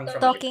kasi I'm But coming from a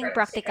talking different-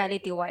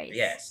 practicality wise.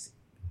 Yes.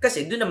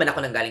 Kasi doon naman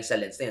ako nanggaling sa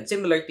lens na yun.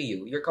 Similar to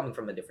you, you're coming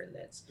from a different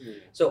lens. Mm.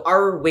 So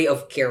our way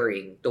of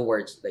caring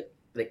towards like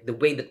the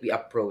way that we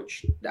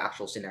approach the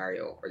actual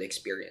scenario or the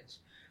experience,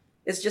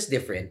 it's just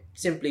different.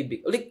 Simply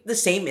like the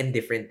same and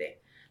different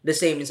eh. The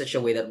same in such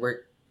a way that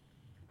we're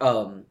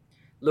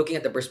looking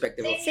at the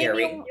perspective of Same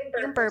caring,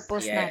 yung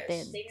purpose Yes.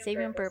 natin. Same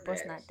yung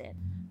purpose Yes. natin.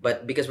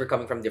 but because we're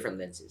coming from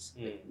different lenses,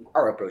 Mm.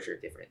 our approach are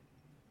different.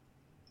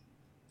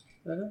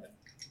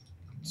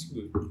 It's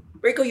good.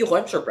 Pero ikaw,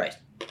 Yuko, I'm surprised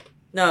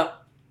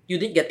na you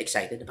didn't get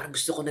excited. Parang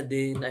gusto ko na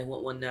din. I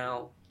want one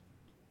now.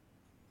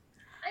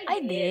 I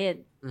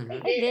did.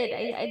 Mhm.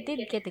 I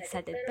did get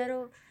excited.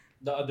 Pero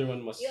The other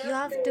one was... you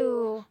have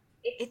to,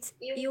 it's,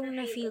 yung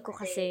na-feel ko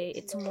kasi,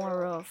 it's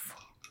more of,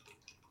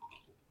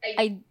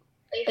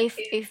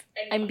 if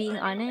I'm being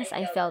honest,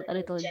 I felt a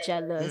little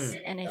jealous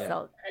and I Yeah.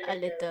 felt a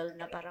little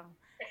na parang,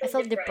 I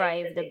felt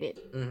deprived a bit.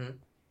 Mhm.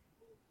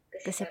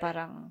 Kasi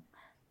parang,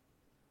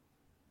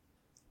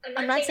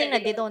 I'm not saying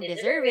that they don't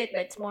deserve it,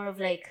 but it's more of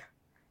like,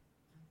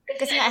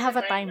 kasi nga I have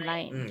a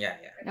timeline. Yeah.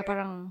 Na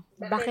parang,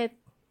 bakit,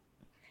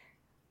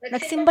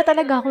 nagsimba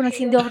talaga ako,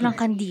 nagsindi ako ng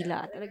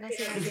kandila. Talagang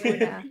sinabi ko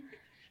na,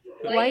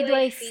 why do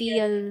I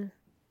feel,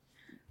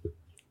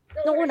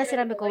 nung una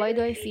sinabi ko, why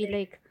do I feel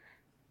like,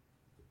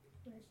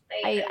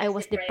 I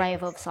was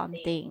deprived of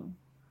something.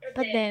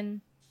 But then,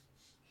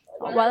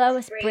 while I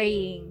was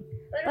praying,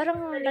 parang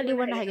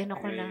naliwanagan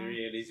ako na,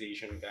 May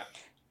realization ka.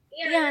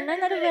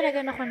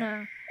 naliwanagan ako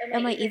na,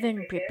 am I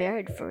even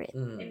prepared for it?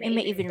 Mm. Am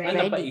I even Ah,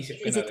 ready? napaisip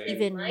ka Is na it rin.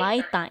 even my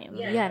time?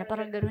 Na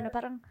parang gano'n na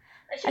parang,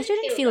 I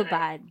shouldn't feel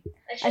bad.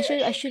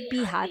 I should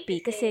be happy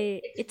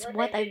kasi it's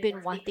what I've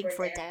been wanting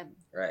for them.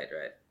 Right.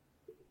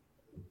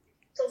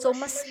 So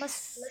mas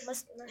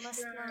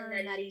na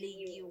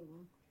nalalig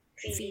yung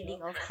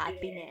feeling of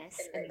happiness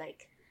and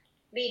like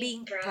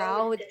being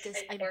proud because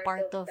I'm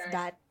part of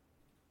that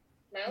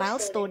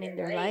milestone in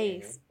their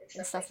life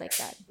and stuff like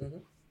that.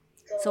 Mhm.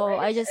 So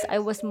I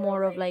was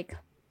more of like,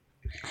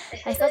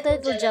 I felt a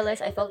little jealous,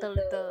 I felt a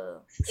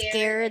little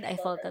scared, I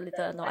felt a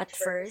little at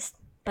first,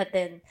 but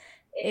then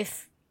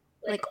if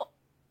like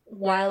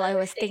while I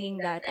was thinking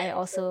that, I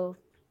also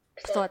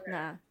thought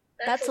na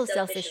that's so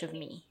selfish of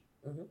me.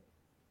 Mhm.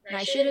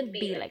 Na I shouldn't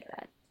be like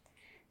that.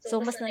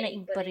 So mas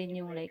nanaig pa rin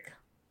yung like,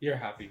 You're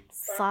happy.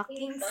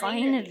 fucking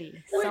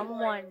finally,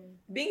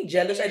 someone. Being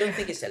jealous, I don't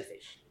think is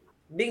selfish.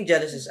 Being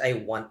jealous is I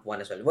want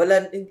one as well.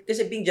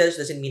 Kasi being jealous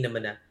doesn't mean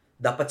naman na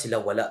dapat sila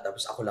wala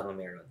tapos ako lang ang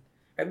meron.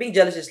 Right? Being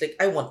jealous is like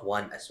I want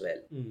one as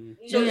well. Mm.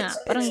 So Yeah,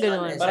 parang not ganun.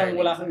 Parang necessarily-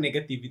 wala kang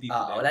negativity to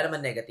them. Wala naman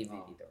negativity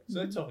dito. So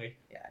it's okay.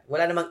 Yeah.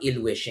 Wala namang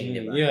ill-wishing, di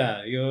ba?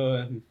 Yeah,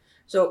 yun.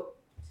 So,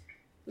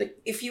 like,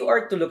 if you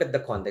are to look at the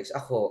context,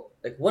 ako,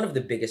 like, one of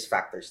the biggest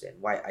factors then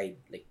why I,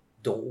 like,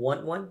 don't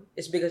want one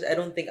is because I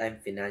don't think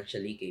I'm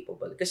financially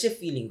capable. Kasi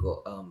feeling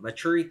ko,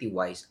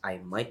 maturity-wise,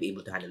 I might be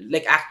able to handle it.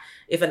 Like,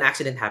 if an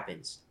accident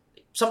happens,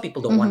 some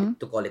people don't want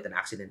to call it an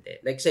accident. Eh.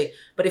 Like, say,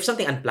 but if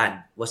something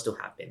unplanned was to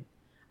happen,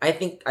 I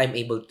think I'm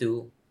able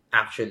to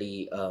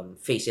actually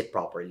face it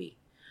properly.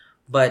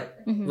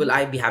 But will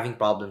I be having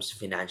problems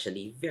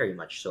financially? Very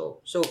much so.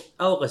 So,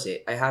 ako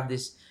kasi, I have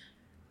this,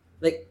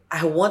 like,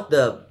 I want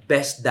the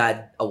best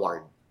dad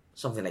award.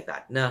 Something like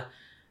that. Na,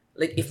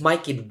 like, if my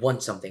kid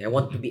wants something, I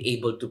want to be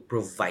able to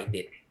provide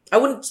it. I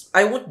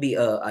won't be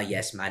a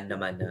yes man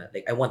naman na,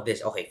 like, I want this,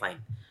 okay, fine.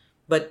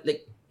 But,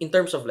 like, in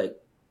terms of, like,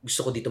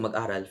 gusto ko dito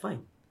mag-aral,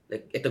 fine.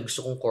 Like, ito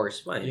gusto kong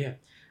course, fine. Yeah.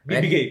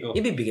 Right? Bibigay ko.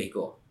 Ibibigay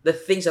ko. The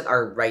things that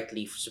are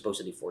rightly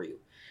supposedly for you.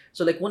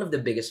 So, like, one of the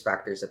biggest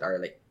factors that are,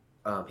 like,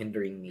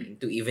 hindering me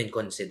to even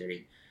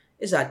considering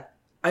is that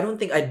I don't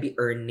think I'd be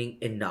earning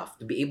enough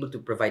to be able to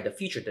provide the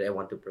future that I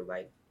want to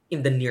provide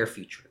in the near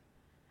future.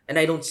 And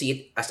I don't see it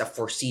as a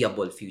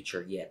foreseeable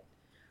future yet.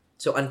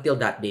 So, until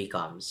that day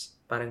comes,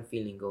 parang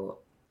feeling ko,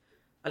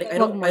 like, I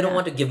don't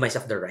want to give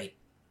myself the right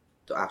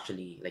to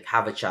actually, like,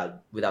 have a child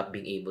without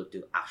being able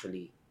to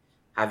actually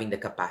having the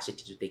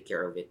capacity to take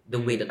care of it the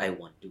way that I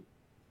want to.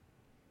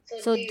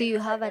 So do you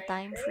have a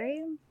time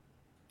frame?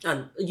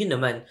 And yun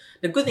naman,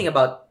 the good thing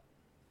about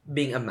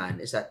being a man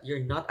is that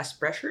you're not as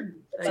pressured,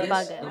 I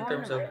guess, Sabagay. in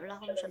terms of, Wala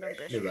ko masyadong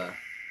pressure. diba?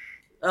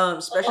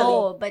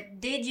 Especially, But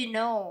did you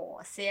know,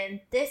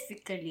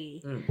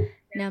 scientifically,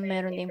 na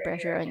meron ding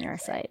pressure on your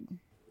side?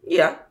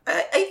 yeah,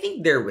 I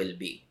think there will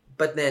be.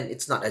 But then,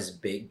 it's not as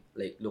big.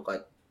 Like, look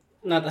at,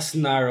 Not as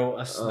narrow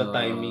as the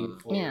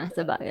timing for Yeah,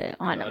 sabagay.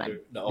 Oo the naman.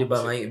 the di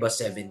ba opposite. may iba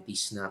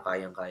 70s na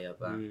kayang-kaya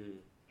pa. Mm.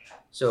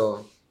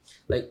 So,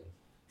 like,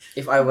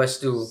 if I was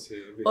to,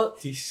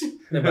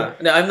 70s. diba?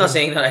 No, I'm not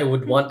saying that I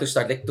would want to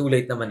start, like, too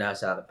late naman na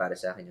para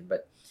sa akin yun.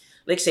 But,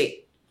 like,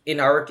 say, in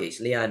our case,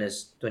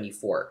 Liana's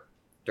 24,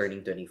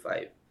 turning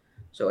 25.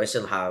 So, I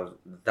still have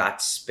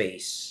that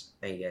space,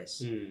 I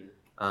guess. Mm.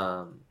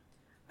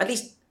 At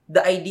least, the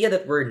idea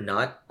that we're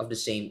not of the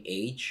same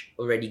age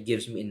already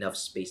gives me enough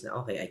space na,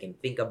 okay, I can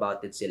think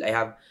about it still. I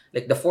have,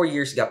 like, the 4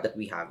 years gap that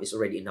we have is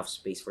already enough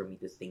space for me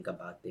to think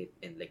about it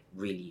and, like,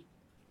 really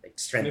like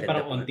May strengthen the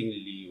parang bond. konting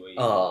leeway.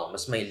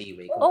 Mas may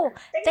leeway. Oh,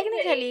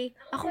 technically,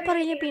 ako pa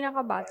rin yung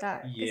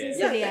pinakabata. Kasi Yeah.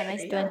 si Liana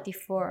is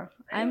 24.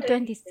 I'm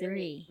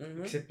 23.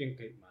 Mhm. Except yung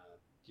kay Matt.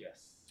 Yes.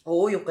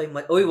 Oo, yung kay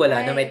Uy,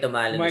 wala na, may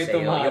tumalo na May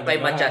sa'yo. tumalo Yung kay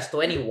na. Machas,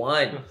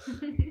 21.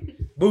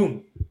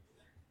 Boom!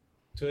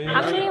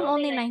 Actually, I'm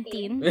only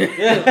 19.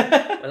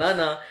 Wala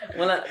na.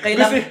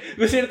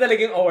 Gusto na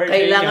talagang award.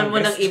 Kailangan mo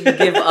nang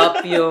i-give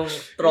up yung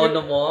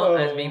trono mo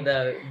as being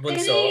the bunso.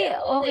 Kasi,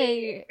 okay.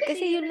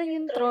 Kasi yun lang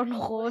yung trono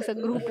ko sa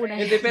grupo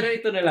na Hindi, yun. pero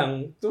ito na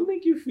lang, to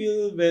make you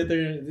feel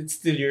better, it's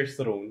still your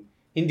throne.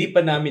 Hindi pa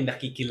namin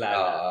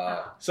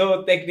nakikilala.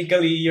 So,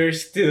 technically, you're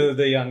still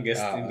the youngest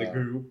in the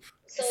group.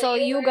 So,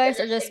 you guys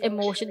are just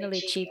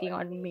emotionally cheating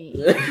on me.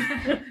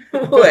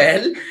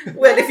 well,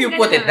 if you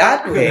put it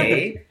that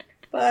way,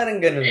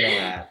 parang ganun na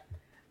nga.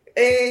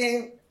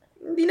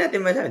 Hindi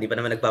natin masabi. Hindi pa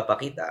naman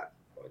nagpapakita.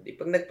 Di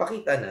pag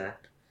nagpakita na,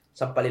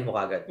 sampalin mo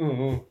kagad.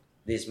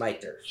 This is my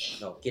turf.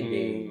 No,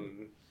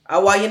 kidding.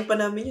 Awayan pa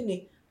namin yun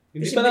eh.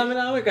 Hindi pa namin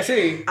naaway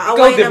kasi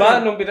Aaway ikaw, di ba,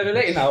 naman. nung pinalala,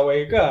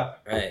 inaway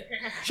ka. Right.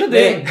 Siya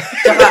din.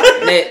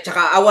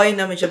 Tsaka awayan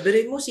namin siya.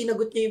 Birin mo,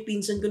 sinagot niya yung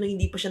pinsan ko na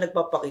hindi pa siya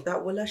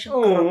nagpapakita. Wala siyang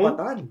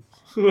karapatan.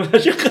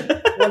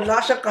 Wala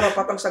siyang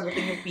karapatang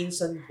sagutin yung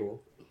pinsan ko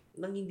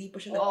nang hindi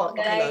pa siya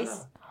nagpapakilala. Guys,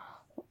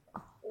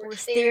 we're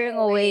steering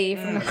away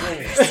from the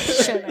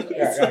conversation.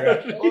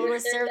 We'll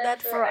reserve that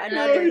for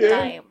another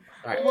time.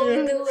 Right.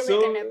 We'll do like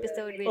So, an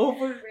episode with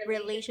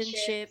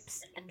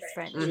relationships and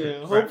friendships.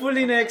 Yeah.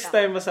 Hopefully next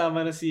time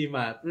masama na si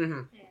Matt.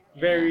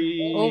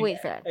 Very, Oh, wait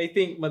for that. I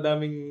think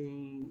madaming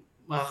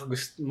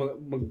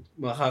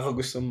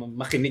makakagusto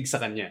makinig sa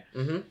kanya.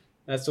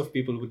 Lots of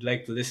people would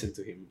like to listen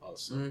to him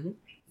also.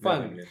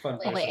 Fun Okay,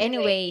 person.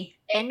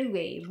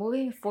 anyway,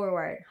 moving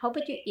forward, how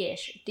about you,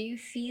 Ish? Do you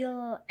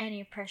feel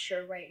any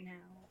pressure right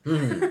now?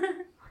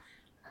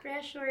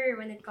 Pressure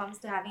when it comes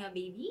to having a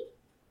baby?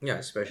 Yeah,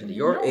 especially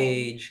your No.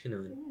 age.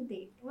 Ganun.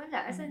 Hindi.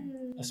 Wala. As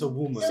in, As a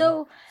woman.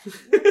 So,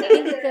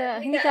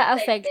 hindi ka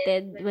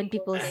affected when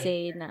people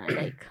say na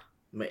like,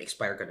 May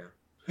expire ka na.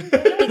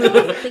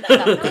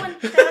 TikTok. no one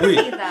tells Uy.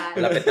 me that.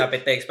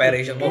 Lapit-lapit na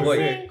expiration mo, boy.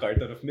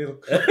 Carton of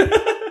milk.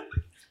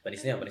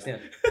 Panis na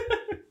yan.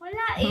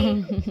 Wala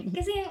eh.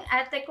 Kasi yung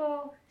ate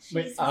ko,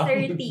 May she's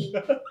almond. 30.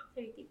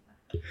 30 pa.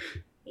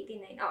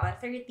 89. Oo,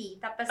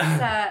 30. Tapos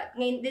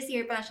ngayon, this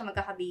year pa lang siya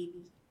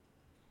magkaka-baby.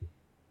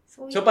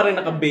 So parang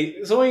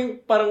naka-base, so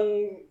yung parang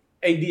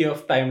idea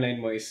of timeline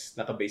mo is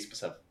naka-base pa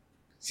sa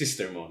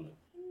sister mo, no?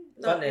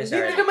 Not Hindi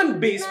necessarily. naman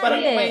base, parang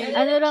may Hindi,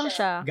 ano lang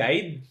siya.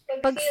 guide.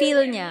 Pag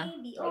feel niya,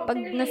 pag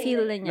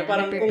na-feel na niya, Na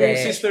parang kung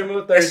na-prepare. sister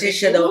mo 30, Kasi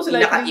siya daw most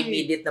likely-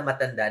 pinaka-immediate na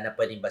matanda na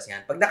pwedeng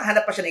basihan. Pag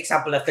nakahanap pa siya ng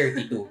example na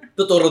 32,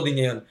 tuturo din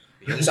niya yun.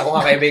 Yung isa ko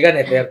nga kaibigan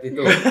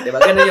 32. Diba?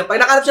 Ganun yun. Pag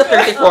nakahanap siya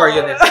 34,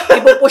 yun.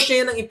 Ipupush niya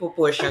yun ang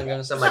ipupush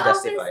hanggang sa Sa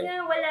office ma-justify. niya,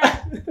 wala.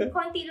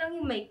 Konti lang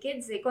yung may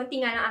kids eh.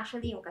 Konti nga lang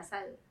actually yung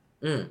kasal.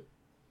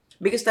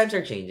 Because times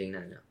are changing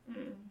na.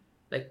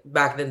 Like,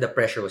 back then, the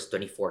pressure was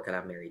 24 ka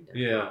na married na.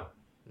 Yeah.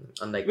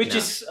 Unlike Which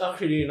now. is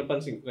actually,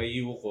 napansin ko kay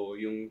Yuko,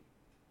 yung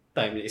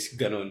time niya is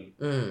ganun.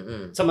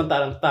 Mm.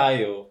 Samantalang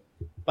tayo,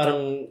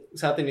 parang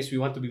sa atin is we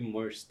want to be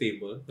more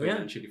stable Yeah.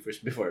 financially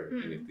first before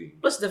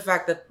anything. Plus the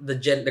fact that the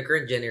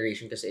current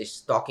generation kasi is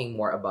talking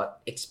more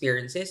about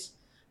experiences.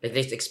 Like,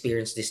 let's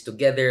experience this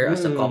together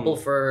as a couple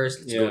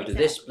first. Let's go Yeah. to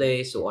this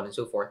place, so on and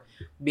so forth.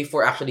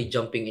 Before actually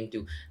jumping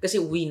into...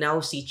 Kasi we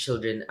now see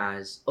children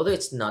as... Although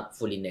it's not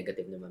fully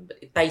negative naman, but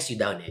it ties you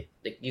down eh.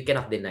 Like, you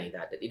cannot deny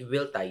that it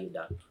will tie you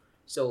down.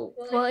 So,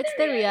 Well, it's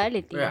the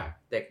reality. yeah,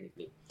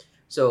 technically.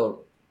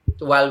 So,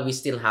 while we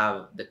still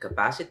have the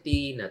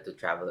capacity na to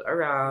travel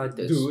around,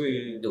 to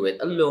do it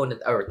alone,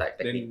 or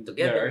technically Then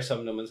together. there are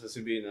some naman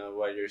sasabihin na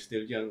while you're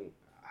still young,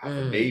 have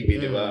a Mm,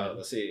 baby, di mm. ba?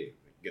 Kasi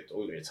get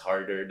older, it's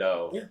harder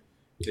daw. Yeah.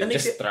 Then And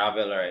if just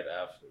travel right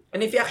after.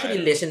 And if you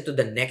actually listen to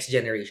the next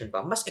generation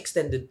pa, mas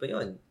extended pa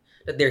yun.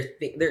 That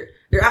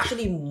they're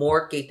actually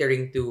more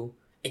catering to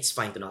it's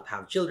fine to not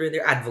have children.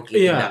 They're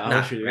advocating that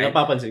na, actually, right?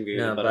 napapansin ko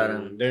yun. Na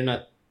Parang they're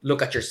not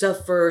Look at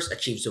yourself first,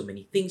 achieve so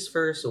many things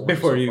first, so on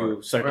before and so you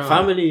forth. start a Right.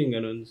 family, yung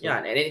ganun. So,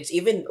 Yeah, and it's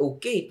even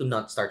okay to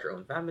not start your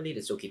own family.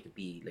 It's okay to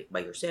be like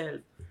by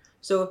yourself.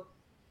 So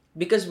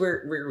because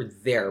we're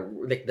there,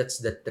 like that's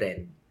the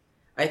trend.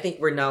 I think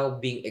we're now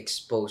being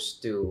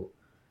exposed to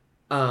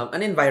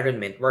an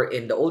environment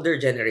wherein the older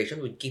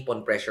generation would keep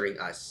on pressuring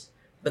us,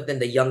 but then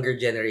the younger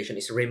generation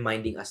is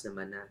reminding us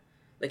naman na,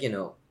 like,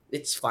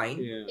 it's fine.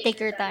 Yeah. Take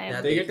your time.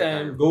 Yeah. Take your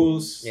time,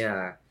 goals,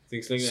 Yeah.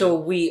 things like So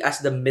we, as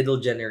the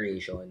middle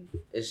generation,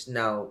 is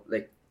now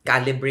like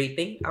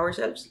calibrating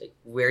ourselves. Like,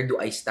 where do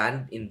I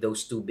stand in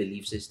those two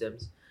belief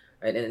systems?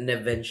 Right? And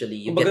eventually,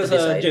 you that. get Kumbaga to sa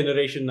decide.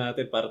 generation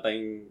natin, para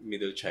tayong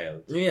middle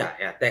child. Yeah,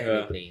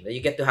 technically. You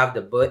get to have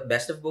the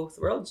best of both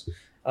worlds.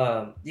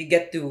 You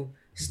get to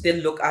still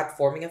look at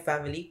forming a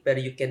family,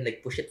 but you can like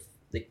push it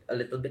like a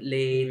little bit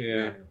late.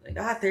 Yeah. Like,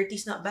 30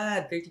 is not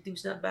bad, 32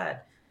 is not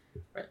bad.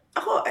 Right?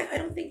 Ako, I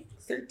don't think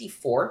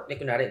 34, like,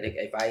 kunwari, like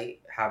if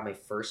I have my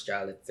first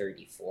child at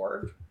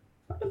 34,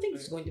 I don't think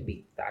it's going to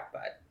be that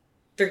bad.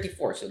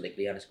 34, so like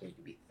Leanna's going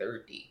to be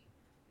 30,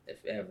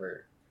 if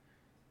ever.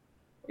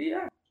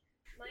 Yeah.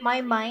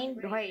 My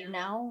mind right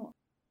now,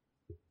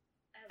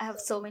 I have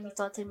so many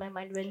thoughts in my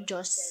mind when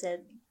Josh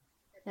said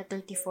na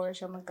 34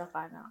 siya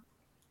magkakanak.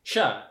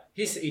 Siya,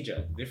 his age,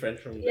 different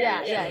from the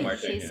Yeah, age yeah, of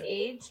Martin. his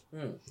age.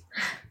 Hmm.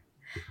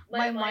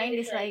 My mind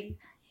is like,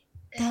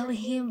 tell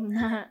him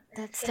na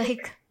that's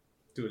like,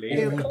 Too late.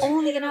 you're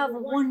only gonna have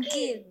one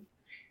kid.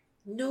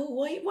 No,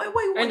 why Ay,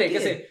 one hindi, kid?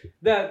 kasi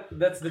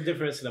that's the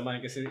difference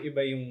naman kasi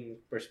iba yung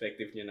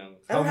perspective niya ng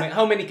I don't know.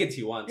 how many kids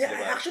he wants, Yeah, I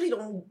diba? actually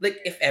don't,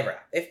 like, if ever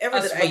As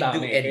that I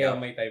do madami, end kaya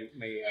up, may time,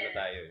 may ano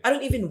tayo eh. I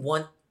don't even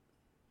want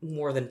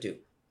more than 2.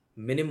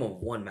 Minimum of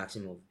 1,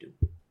 maximum of 2.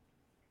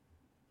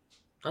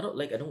 I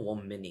don't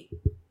want many.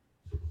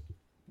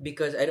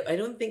 Because I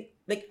don't think,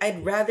 like,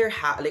 I'd rather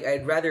have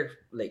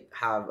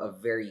a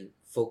very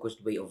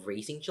focused way of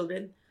raising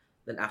children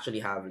than actually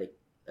have like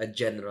a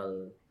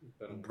general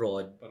Parang-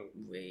 broad parang-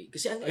 way.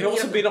 Kasi ang Ayoko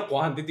hirap- sabihin ng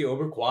quantity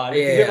over quality.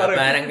 Yeah,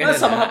 parang ganun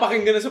sama na.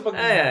 pakinggan na sa pag...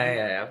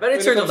 Yeah. But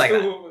it's when it sort of comes like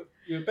that.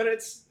 to- Pero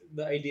it's,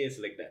 the idea is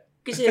like that.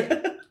 Kasi,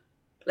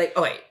 like,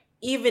 okay,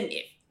 even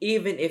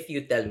if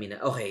you tell me na,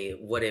 okay,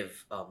 what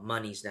if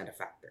money's not a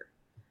factor,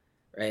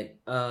 right?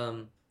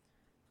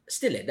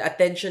 Still, the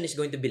attention is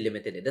going to be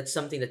limited. That's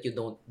something that you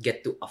don't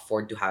get to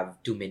afford to have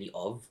too many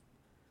of,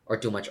 or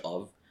too much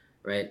of,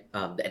 right?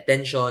 The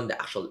attention, the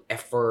actual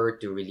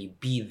effort to really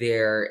be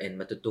there and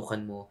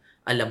matutukan mo,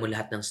 alam mo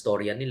lahat ng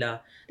storya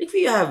nila. Like, if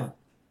you have,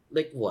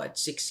 like, 6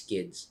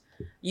 kids,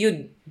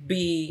 you'd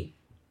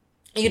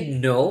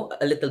know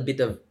a little bit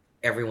of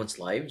everyone's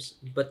lives,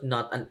 but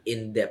not an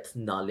in-depth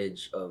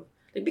knowledge of,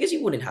 like, because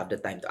you wouldn't have the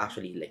time to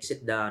actually, like,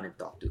 sit down and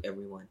talk to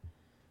everyone.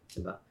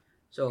 Diba?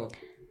 So,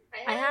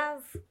 I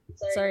have.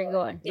 Sorry,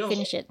 go on. No.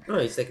 Finish it. no,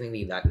 it's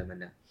technically that naman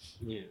na.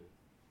 Yeah.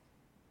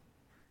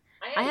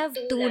 I have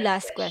 2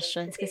 last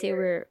questions kasi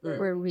we're Mm.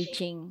 we're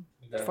reaching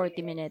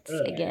 40 minutes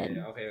again.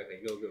 Yeah, okay,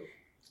 go.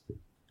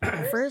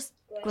 First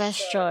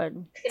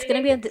question. It's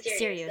gonna be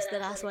serious. The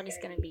last one is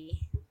gonna be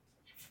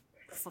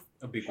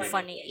A big one.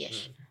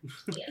 funny-ish.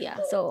 Yeah.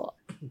 So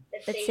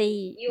let's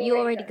say you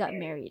already got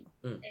married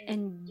Mm.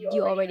 and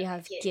you already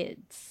have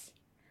kids.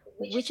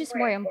 Which is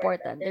more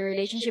important, the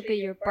relationship with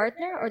your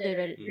partner or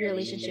the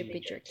relationship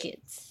with your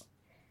kids?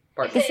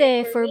 Partner.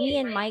 Kasi for me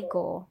and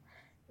Michael,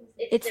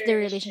 it's the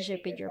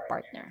relationship with your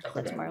partner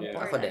that's more Yeah.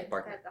 Ako important. din,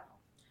 partner.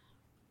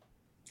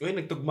 Uy,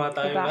 nagtugma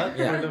tayo Diba? na.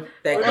 Yeah. For the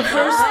Technically.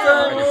 first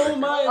time. Oh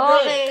my God.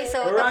 Okay, so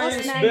tapos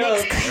Orion's na. bell.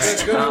 Next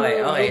question. Okay.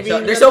 So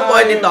Rubina there's no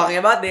point in tayo. talking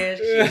about this.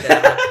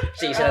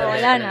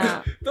 Wala na.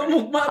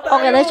 Tumugma tayo.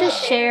 Okay, let's just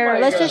Oh share.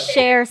 my Let's God. just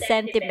share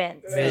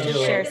sentiments. Let's just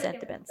Medyo. share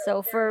sentiments.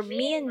 So for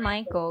me and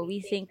Michael,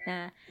 we think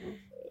na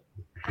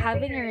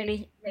having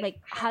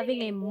having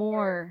a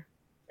more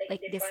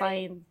like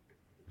defined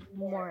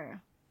more.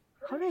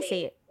 How do I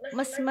say it?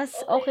 Mas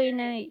okay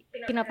na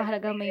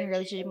pinapahalaga mo yung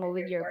relationship mo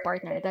with your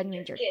partner than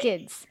with your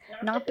kids.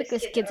 Not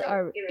because kids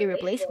are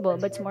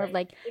irreplaceable, but it's more of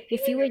like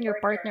if you and your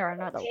partner are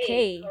not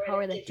okay, how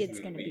are the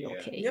kids gonna be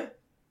okay? Yeah.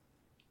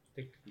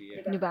 Technically,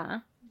 yeah. Di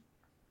ba?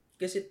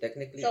 Kasi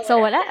technically, So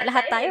wala,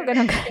 lahat tayo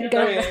ganun.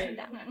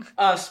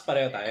 Us,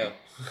 pareho tayo.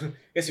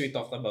 Kasi we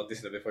talked about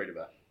this na before, di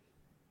ba?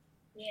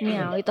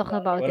 Yeah, we talked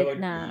about What it about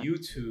na. you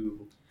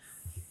two?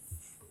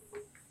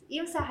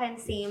 Yung sa akin,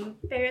 same.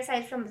 Pero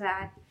aside from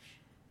that,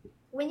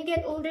 when you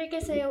get older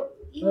kasi,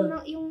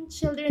 yung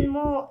children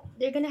mo,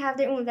 they're gonna have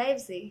their own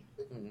lives eh.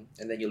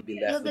 and then you'll be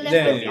left You'll be with left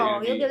Yeah, with, yeah,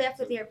 you'll be yeah. left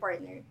with your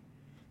partner.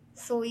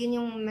 So, yun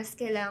yung mas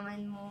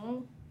kailangan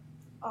mo.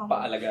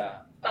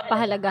 Paalaga.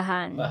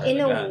 Pahalagahan. In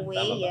a Pahalagahan. way,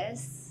 Tama ba? yes.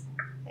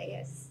 I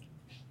guess.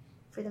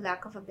 For the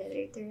lack of a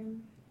better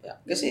term. Yeah.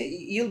 Kasi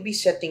you'll be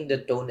setting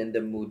the tone and the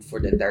mood for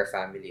the entire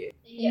family.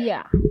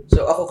 Yeah.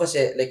 So ako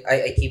kasi, like,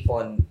 I keep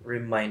on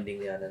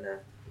reminding Liana na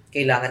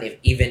kailangan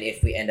even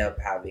if we end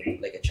up having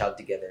like a child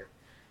together,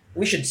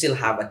 we should still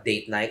have a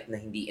date night na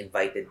hindi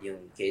invited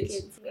yung kids.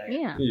 Kids, Right?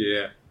 Yeah.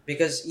 Yeah.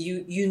 Because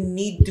you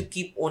need to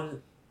keep on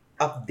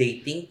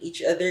updating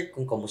each other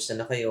kung kamusta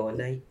na kayo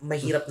na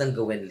mahirap nang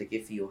gawin like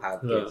if you have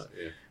kids.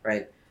 Yeah.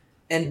 Right?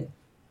 And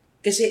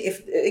kasi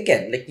if,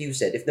 again, like you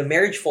said, if the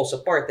marriage falls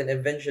apart, then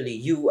eventually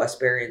you as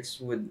parents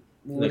wouldn't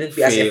Like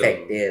be as fail.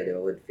 effective. They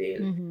would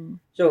fail. Mm-hmm.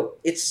 So,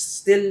 it's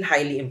still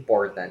highly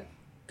important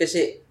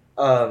kasi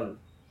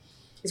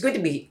it's going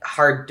to be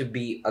hard to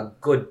be a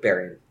good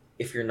parent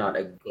if you're not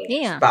a good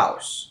Yeah.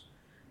 spouse.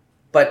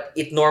 But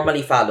it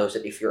normally follows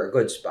that if you're a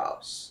good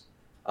spouse,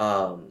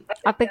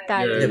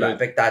 Apektado. You're- diba,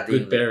 apektado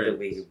good yung, like, the parent.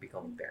 way you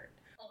become a parent.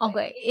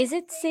 Okay, is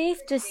it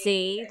safe to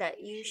say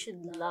that you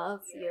should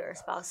love your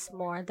spouse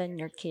more than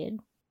your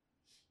kid?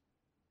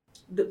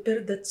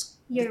 Pero that's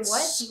Your that's-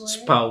 what? Your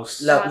Spouse.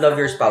 Love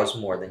your spouse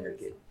more than your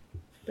kid.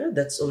 Pero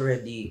that's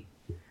already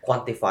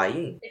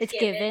quantifying. It's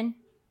given.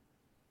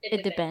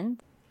 It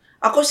depends.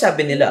 Ako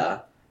sabi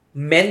nila,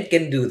 men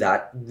can do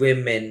that,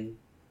 women,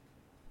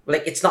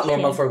 like, it's not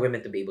normal Okay. for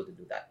women to be able to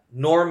do that.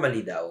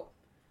 Normally daw,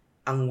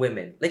 ang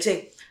women, like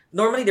say,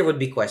 normally there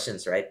would be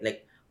questions, right?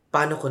 Like,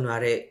 paano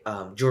kunwari,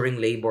 during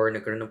labor,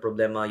 nagkaroon ng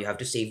problema, you have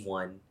to save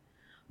one.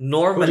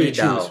 Normally Who do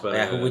you daw,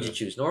 choose, who would you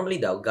choose?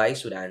 Normally daw,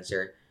 guys would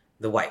answer,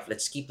 the wife.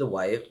 Let's keep the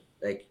wife.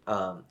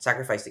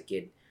 sacrifice the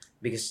kid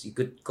because you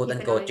could quote You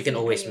can unquote you can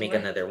always always make make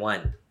a new another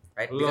one,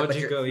 right? But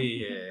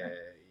Logically,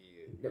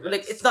 yeah.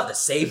 like it's not the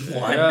same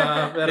one.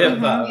 Yeah, pero,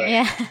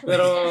 Yeah.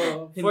 pero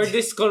for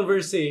this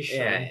conversation,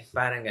 Yeah,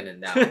 parang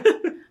ganun daw.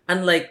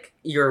 Unlike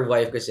your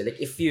wife kasi,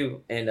 like, if you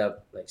end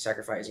up, like,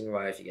 sacrificing your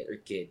wife, you get your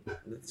kid,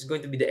 it's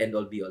going to be the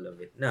end-all be-all of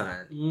it.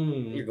 Nah,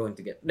 you're going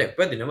to get, like,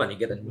 pwede naman, you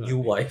get a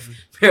new wife.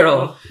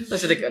 Pero,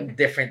 that's like a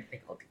different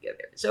thing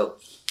altogether. So,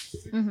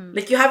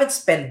 like, you haven't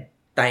spent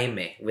time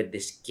with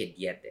this kid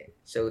yet.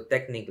 So,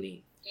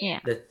 technically, Yeah.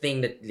 the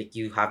thing that, like,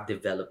 you have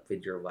developed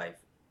with your wife,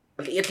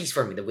 like, at least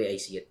for me, the way I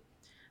see it,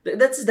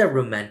 that's the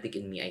romantic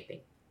in me, I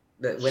think.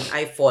 That when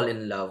I fall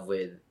in love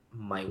with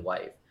my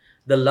wife,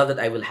 the love that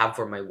I will have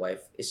for my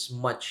wife is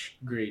much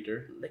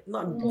greater. like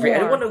not More. great.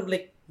 I don't want to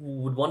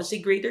would want to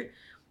say greater,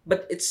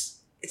 but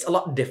it's a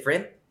lot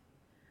different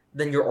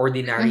than your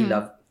ordinary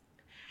love.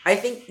 I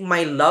think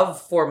my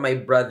love for my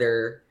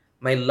brother,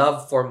 my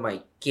love for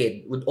my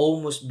kid would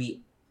almost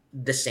be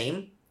the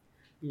same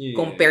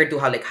compared to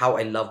how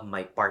I love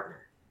my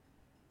partner.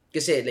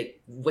 Kasi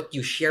like what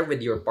you share with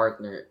your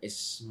partner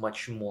is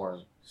much more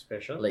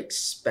special.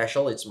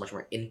 It's much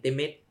more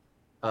intimate.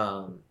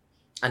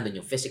 Andun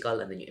yung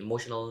physical, andun yung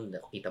emotional,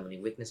 nakita mo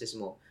yung weaknesses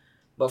mo.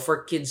 But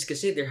for kids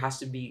kasi, there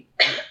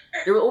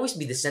will always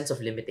be the sense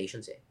of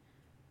limitations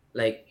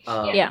Like,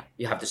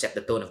 you have to set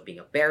the tone of being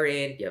a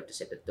parent, you have to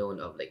set the tone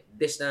of like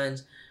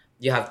distance,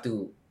 you have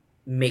to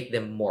make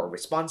them more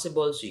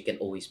responsible so you can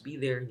always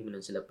be there. Hindi mo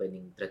lang sila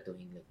pwedeng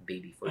tratuhin like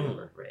baby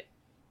forever, right?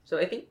 So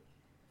I think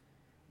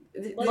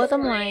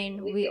Bottom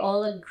line, we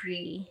all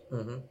agree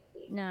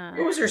na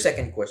what was your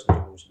second question?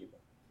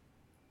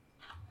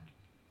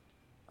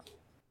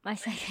 my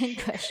second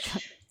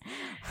question.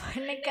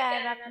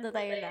 Nagka-anak na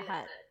tayo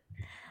lahat.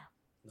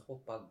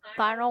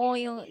 Paano kung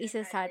yung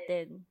isa sa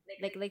atin,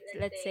 like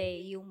let's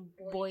say, yung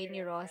boy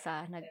ni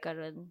Rosa naging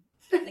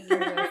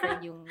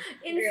girlfriend yung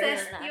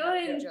Incest girl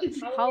na yun. anak ni Josh.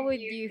 How would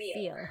you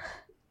feel?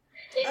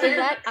 Is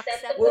that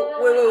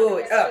acceptable?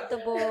 Wait.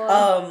 Acceptable?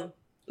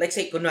 Like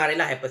say, kunwari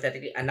lang,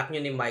 hypothetically, anak nyo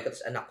ni Mike at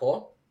anak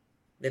ko,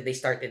 that they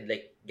started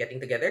like getting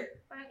together?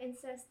 Parang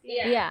incest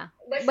Yeah.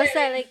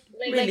 Basta like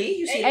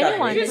Really? You see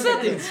anyone. that? It's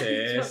not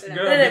incest.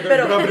 Joke Grabe,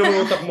 pero- grabe ng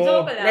utak mo.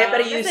 Joke lang.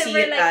 Pero you Kasi see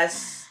we're it like- as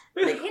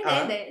like,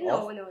 Hindi.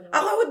 No.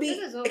 Ako, I would be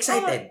This is so-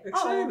 excited.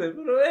 Excited,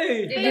 pero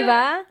hey. Di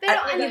ba? Pero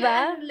Di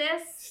ba?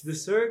 unless It's the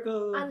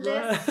circle.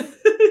 Unless-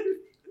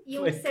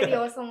 yung My God.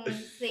 seryosong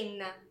thing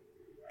na.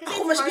 Kasi Ako,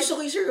 it's mas hard- gusto ko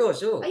yung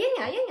seryoso. Ayun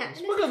nga.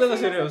 Mas maganda na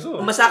seryoso.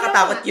 Mas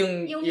nakakatakot yung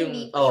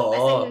hindi. oo.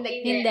 As in, like,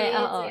 Hindi, kids,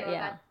 oo, you know,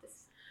 yeah. that's-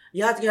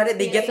 Yeah, kunwari,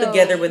 they get So-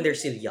 together when they're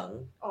still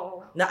young.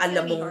 Oo. Na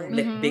alam That'd be mong hard.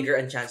 like bigger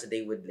ang chance that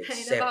they would like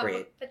Ay,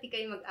 separate. Pati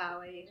kayo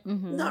mag-away.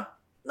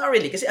 Not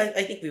really, kasi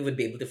I think we would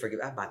be able to forgive.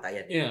 Bata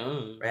yan. Yeah.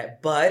 Right?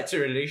 But It's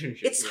a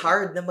relationship. it's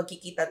hard na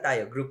magkikita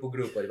tayo,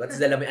 grupo-grupo. Diba?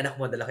 Tapos dala mo yung anak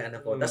mo, dala ko yung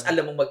anak ko. Tapos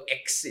alam mong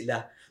mag-ex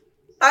sila.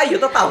 Tayo,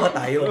 tatawa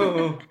tayo.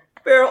 Oo.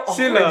 Pero awkward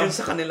Sila. din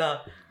sa kanila.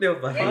 Di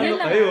ba? Paano Yun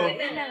lang kayo? nga,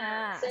 yun lang nga.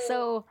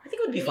 So, I think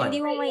it would be fun.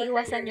 hindi mo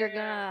maiiwasan you're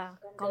gonna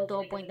come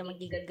to a point na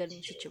magiging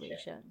ganun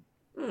situation.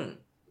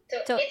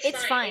 So,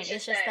 it's fine.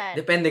 It's just that,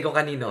 Depende kung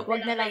kanino.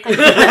 wag na lang kayo.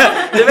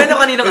 Depende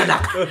kung kaninong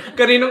anak.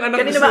 Kaninong anak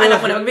Kanino gusto ba mo? anak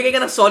mo na? Magbigay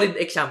ka ng solid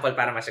example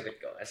para masagot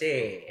ko.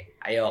 Kasi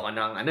ayoko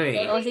ng ano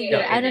eh. O sige,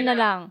 ano na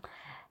lang.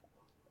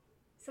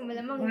 So,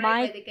 malamang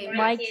My pwede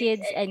kayo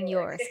kids and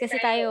yours. Kasi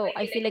tayo,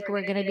 I feel like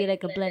we're gonna be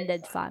like a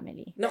blended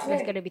family. Naku,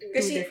 There's gonna be two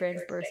kasi,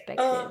 different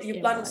perspectives. you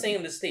in plan on one.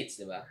 staying in the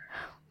States, di ba?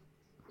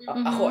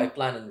 Ako, I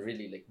plan on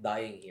really like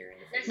dying here.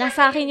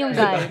 Nasa akin yung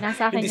guy.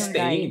 Nasa akin Hindi yung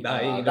staying,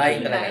 guy. dying.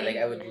 Dying talaga. Like,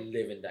 I would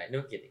live and die.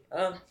 No kidding.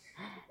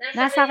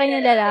 Nasa akin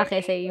yung lalaki,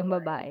 sa'yo yung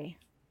babae.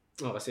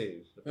 Oh, kasi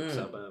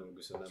napag-usapan namin,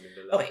 gusto namin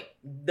lalaki. Okay,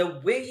 the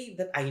way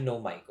that I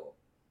know Maiko,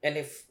 and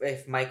if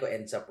Maiko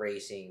ends up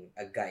raising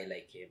a guy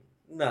like him,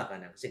 ka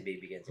na, kasi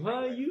baby yan si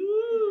Maiko.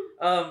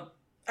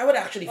 I would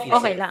actually feel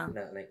Okay safe lang.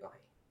 na, like, okay.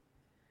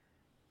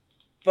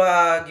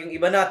 Pag yung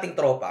iba nating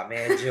tropa,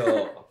 medyo...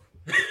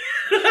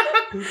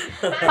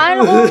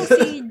 Paano kung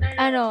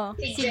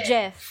si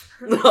Jeff?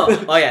 No.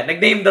 Oh yeah,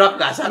 nag-name drop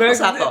ka.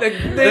 Sakto.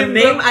 The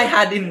name I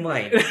had in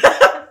mind.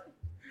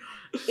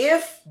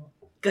 If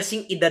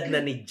kasing edad na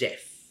ni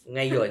Jeff,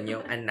 ngayon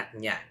yung anak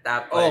niya.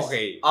 Tapos,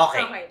 Okay.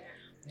 Okay.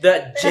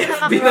 The Jeff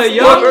Nakaka- The before.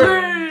 younger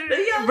The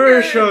younger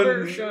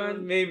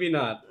version. Maybe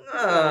not.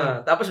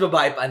 Tapos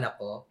babae pa anak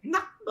ko.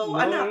 Nakto,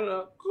 anak.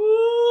 Naku.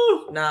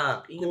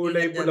 Nak,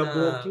 Kulay ingat-ingat pula yan,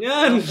 buhok nak.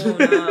 niyan. Naku,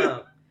 nak.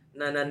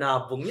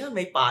 Nananabong yan.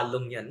 May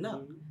palong yan,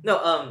 nak. No,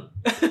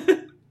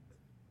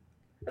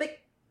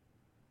 like,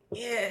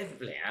 yeah,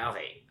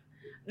 okay.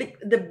 Like,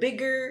 the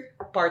bigger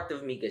part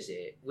of me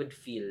kasi would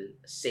feel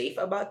safe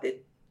about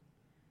it.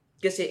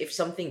 Kasi if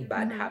something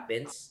bad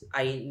happens,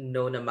 I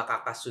know na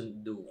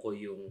makakasundo ko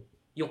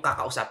yung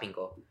kakausapin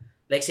ko.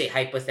 Like say,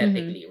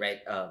 hypothetically,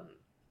 right?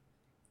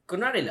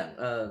 Kunwari lang,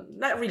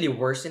 not really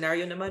worst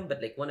scenario naman,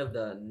 but like one of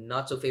the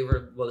not so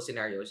favorable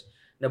scenarios,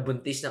 na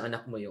buntis ng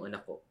anak mo yung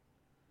anak ko.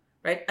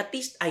 Right? At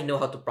least I know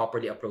how to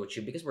properly approach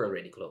you because we're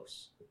already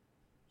close.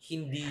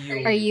 Hindi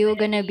yung... Are you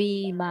gonna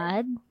be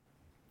mad?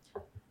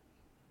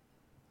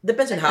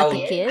 depends on Like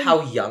a kid?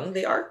 how young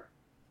they are.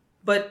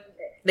 But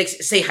like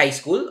say high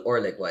school or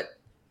like what?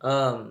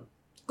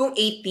 Kung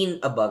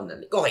 18 above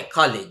na, like, okay,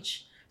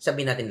 college.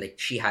 Sabi natin like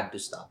she had to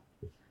stop.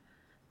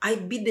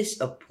 I'd be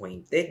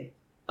disappointed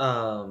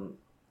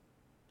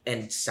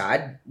and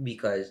sad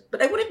but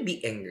I wouldn't be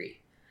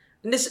angry.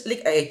 And this,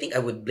 like, I think I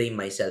would blame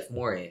myself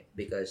more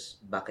because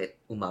bakit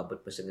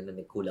umabot pa sa ganun,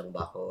 like, kulang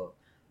ba ako?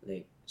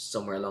 Like,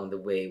 somewhere along the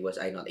way, was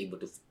I not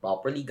able to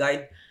properly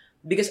guide?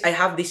 Because I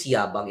have this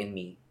yabang in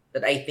me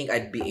that I think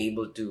I'd be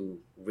able to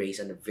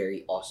raise a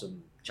very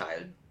awesome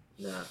child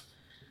na,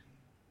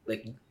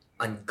 like,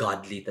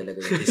 ungodly talaga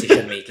yung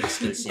decision-making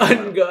skills niya.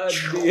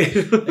 Ungodly.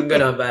 Yung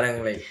gano'n,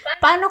 parang like,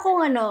 Paano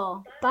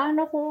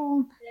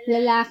kung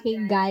lalaki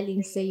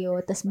galing sa'yo,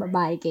 tas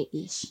babae kay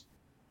Ish?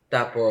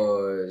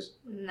 tapos,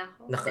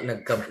 Nako.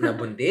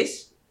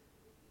 nabundis?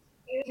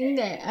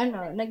 Hindi,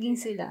 naging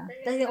sila.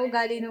 Tapos yung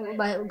ugali ng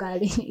babae,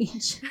 ugali ni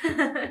Ish.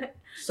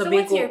 So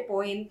Sabi what's ko, your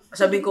point?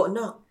 sabi ko,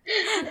 anak,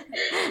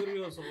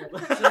 Seryoso ko ba?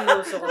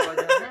 seryoso ka ba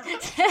na?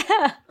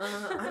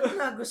 Ano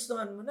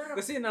nagustuhan mo na?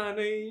 Kasi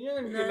nanay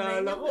yan, Nanay kilala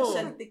niya, ko.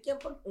 masantik yan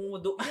pag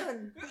umudo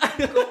yan.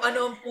 Kung ano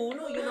ang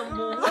puno, yun ang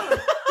bunga.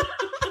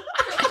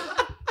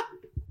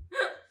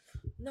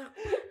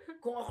 Naku,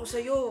 kung ako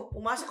sa'yo,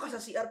 pumasok ka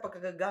sa CR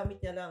pagkagagamit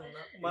niya lang.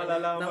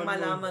 Malalaman mo.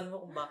 malaman mo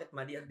kung bakit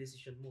mali ang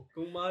desisyon mo.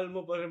 Kung mahal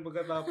mo pa rin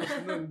pagkatapos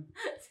nun,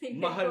 Sige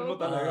mahal mo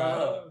po.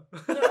 talaga.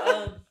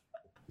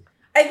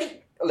 I think,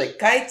 like,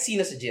 kahit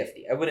sino sa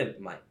GFT, I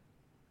wouldn't mind.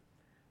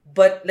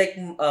 But, like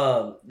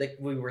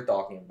we were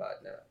talking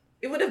about na,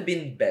 it would have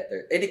been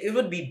better. It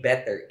would be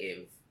better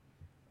if,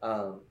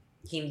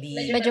 hindi...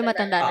 Medyo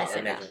matanda na Ah,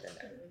 sila. medyo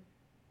matanda.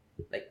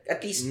 Like,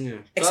 at least,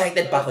 Yeah.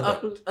 excited pa ako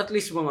doon. At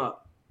least mga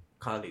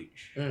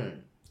college.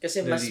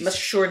 Kasi The mas least. mas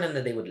sure na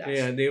they would last.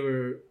 Yeah, they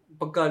were,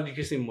 pag college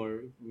kasi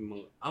more,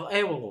 mga,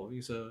 ewan ko,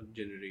 yung sa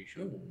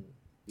generation.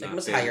 Like,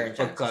 mas natin, higher ang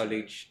pag chances.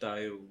 college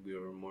tayo, we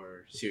were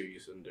more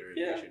serious on the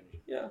relationship.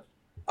 Yeah.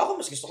 Ako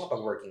mas gusto ko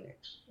pag working eh.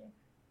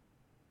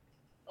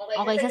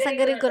 Okay,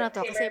 sasagarin ko na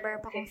to kasi meron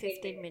pa akong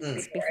 15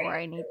 minutes before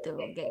I need to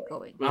get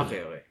going.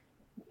 Okay.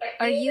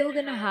 Are you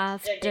gonna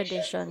have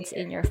traditions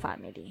in your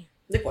family?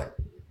 Like what?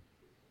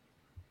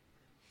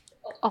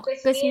 Okay,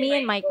 because me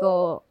and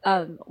Michael,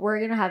 we're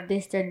gonna have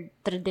this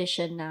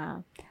tradition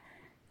na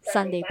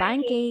Sunday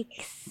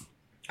pancakes.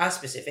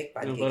 Specific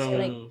Yung pancakes. parang,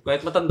 Like-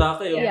 kahit matanda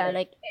kayo, Yeah,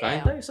 like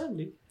kain tayo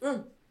Sunday.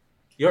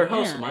 Your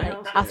house, my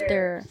like house.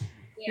 after,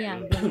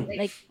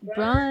 like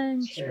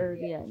brunch or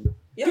yan.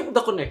 Yeah. Keep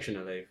the connection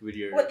alive with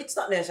your Well, it's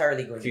not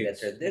necessarily going to be a kids.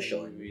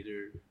 tradition.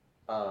 Either,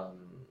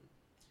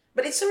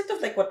 But it's sort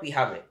of like what we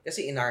have eh.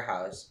 Kasi in our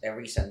house,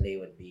 every Sunday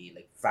would be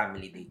like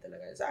family day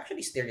talaga. It's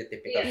actually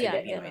stereotypical Yeah,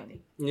 Filipino, I ganun.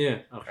 think. yeah,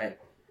 okay. Right.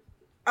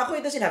 Ako,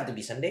 it doesn't have to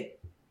be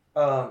Sunday.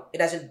 It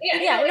doesn't...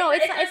 Yeah, no,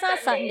 it's not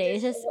Sunday.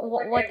 It's just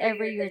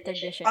whatever your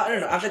tradition.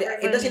 no. Actually,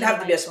 it doesn't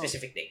have to be a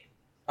specific day.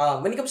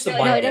 When it comes to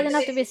No, bonding, it doesn't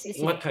have to be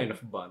specific. What kind of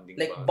bonding?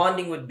 like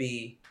bonding would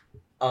be,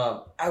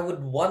 I would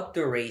want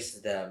to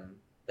raise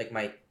them like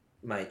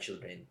my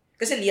children.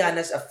 Kasi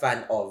Liana's a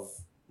fan of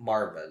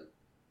Marvel,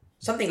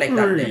 something like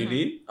that. Then.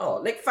 Really? Oh,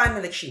 like fan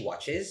like she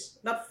watches,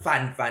 not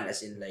fan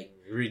as in like.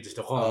 Reads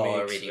the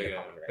comics. reading the like,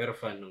 comics, right. Pero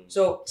fan nung...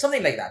 So something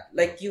like that,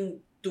 like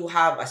you to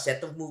have a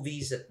set of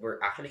movies that we're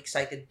actually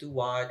excited to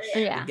watch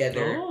Yeah.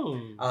 together.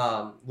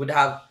 Oh. Would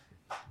have.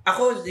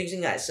 Ako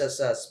using nga sa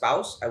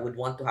spouse, I would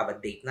want to have a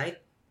date night.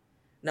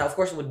 Now, of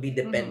course, it would be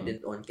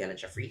dependent on kailan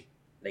siya free.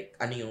 Like,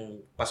 ano yung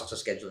pasok sa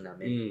schedule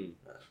namin.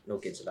 No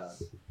kids allowed.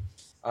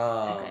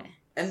 Okay.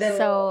 And then,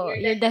 So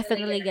you're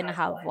definitely gonna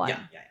have one.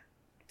 yeah.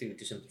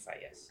 To simplify,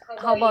 yes.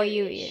 How about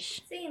you,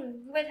 Ish?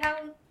 Same. With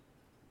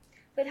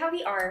how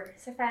we are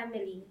sa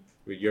family.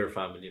 With your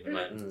family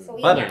naman. So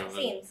Paano yun nga, naman?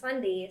 same.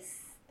 Sundays.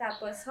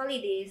 Tapos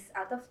holidays,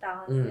 out of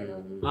town.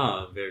 Ganun.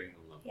 Very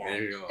Yeah.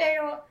 very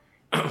Pero,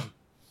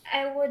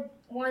 I would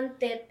want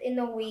it in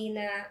a way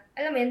na,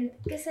 alam mo yun,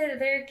 kasi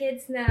there are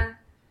kids na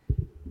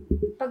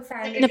pag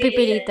family.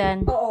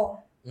 Napipilitan. Oo.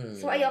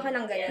 So, ayoko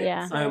nang ganyan.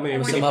 Yeah. So, May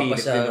I want Sumapa pilit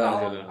sa- din Oo,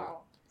 naman sila. oo.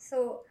 So,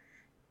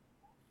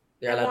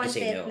 They're I allowed to want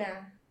say it no. na.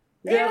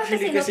 They They're allowed to actually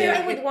say no, kasi pero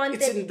I would want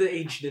it's it. in the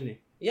age din eh.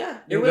 Yeah.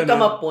 There Yung will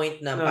come ganun. a point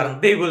na No, parang,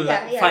 they will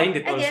Yeah, yeah. find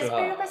it I guess, also.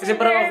 pero Kasi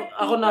parang there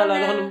are ako people naalala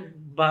ko na- nung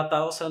bata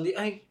ako Sunday,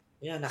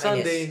 yeah,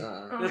 Sunday.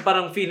 nakainis.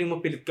 Parang feeling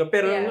mo pilit ka.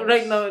 Pero Yeah.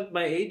 right now at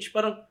my age,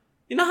 parang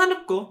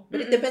hinahanap ko.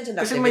 But it depends on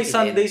the Kasi activity may din.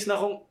 Sundays na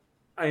kung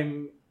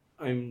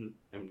I'm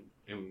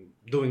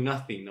doing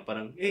nothing na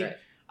parang, Right.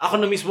 ako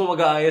na mismo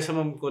mag-aaya sa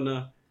mom ko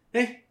na,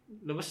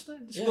 labas na,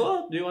 let's Yeah. go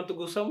out. Do you want to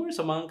go somewhere?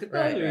 Samahan kita.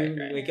 Right.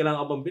 May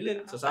kailangan ka bang bilhin?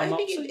 I Sasama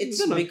think ako sa it's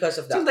ganun. because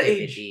of the It's in the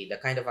activity, the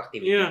kind of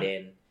activity Yeah.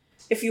 then.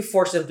 If you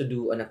force them to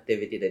do an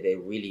activity that they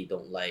really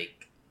don't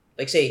like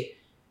say,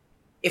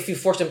 if you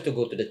force them to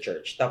go to the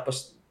church,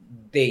 tapos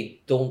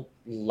they don't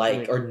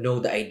like or know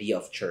the idea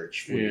of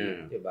church fully,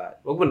 Yeah. diba?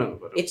 Wag mo na.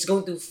 Parang, It's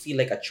going to feel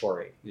like a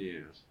chore.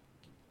 yeah.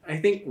 I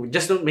think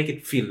just don't make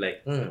it feel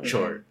like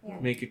chore.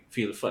 Yeah. Make it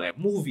feel fun. Like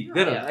movie.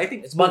 Ganun. Yeah. I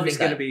think It's movie's bonding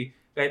gonna be,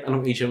 kahit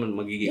anong age naman,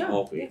 magiging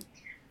Yeah. okay.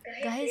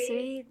 Guys,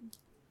 wait.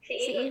 Si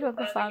Ish,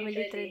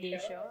 magpa-family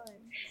tradition.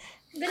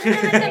 Ganun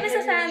naman kami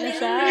sa family.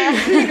 Siya.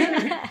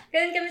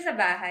 Ganun kami sa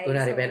bahay.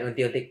 Kunwari, So, Ben,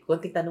 unti-unti,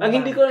 konting tanong Ang ka.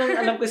 hindi ko lang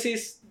alam kasi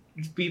is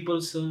people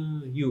sa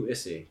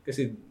US eh.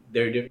 Kasi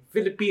they're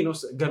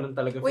Filipinos, ganun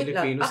talaga Wait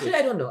lang, Filipinos actually,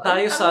 I don't know.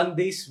 Tayo Ano-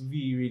 Sundays,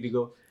 we really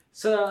go.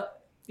 Sa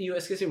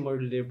US kasi more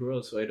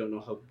liberal, so I don't know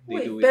how they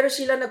Wait, do it. pero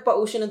sila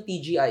nagpa-uso ng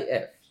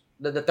TGIF.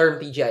 The term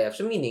TGIF.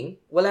 So meaning,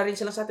 wala rin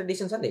silang Saturdays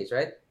and Sundays,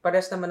 right?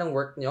 Pares naman ng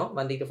work nyo,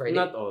 Monday to Friday?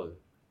 Not all.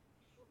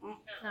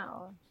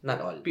 No. Not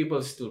all.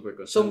 People still work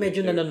on So Sundays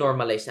medyo there.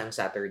 na-normalize na ang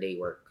Saturday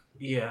work.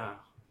 Yeah.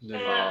 no,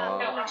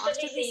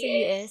 Actually, sa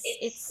US,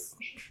 it's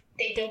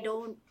they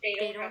don't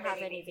have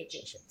any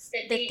vacations.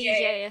 The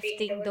TGIF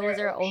thing, those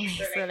are only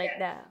for like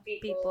the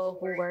people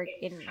who work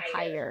in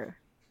higher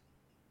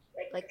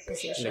like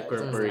positions. Like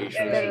corporations.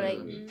 But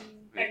like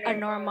a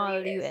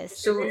normal US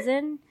So,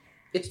 citizen,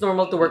 It's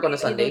normal to work on a you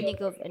don't Sunday?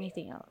 think of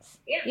anything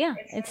else. Yeah,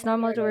 it's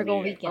normal to work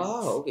on weekends.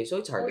 Oh, okay. So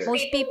it's harder.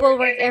 Most people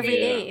work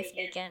every Yeah. day if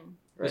they can.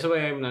 That's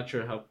why I'm not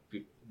sure how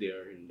they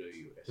are in the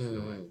US.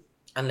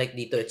 Unlike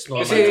dito, it's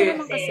normal. Kasi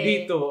naman kasi.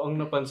 dito, ang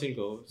napansin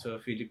ko sa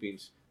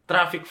Philippines,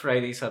 traffic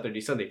Friday,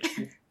 Saturday, Sunday.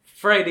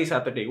 Friday,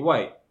 Saturday.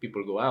 Why?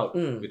 People go out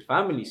with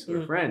families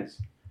or friends.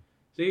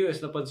 Sa US,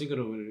 napansin ko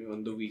naman on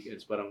the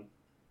weekends, parang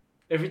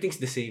everything's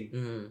the same.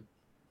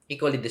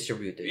 Equally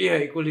distributed. Yeah,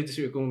 equally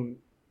distributed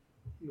kung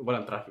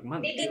walang traffic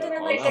man. Dito All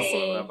naman out, kasi,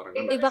 parang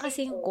ganun. Iba kasi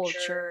yung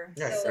culture.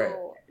 Right,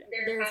 So,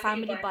 their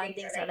family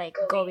bondings are like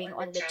going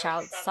on the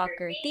child's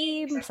soccer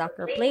team,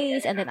 soccer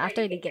plays, and then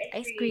after they get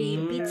ice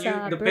cream,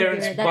 pizza, The burger,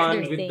 parents that's bond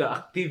their with thing. the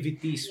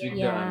activities with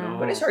the Yeah. ano.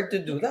 But it's hard to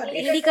do that.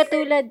 Hindi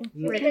katulad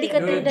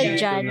Dito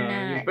dyan na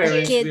yung the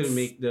parents kids. will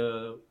make the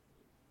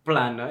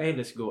plan na, hey,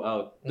 let's go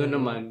out. Doon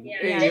naman,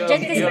 hey, Yeah, you dyan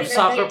have, kasi you have the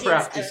soccer kids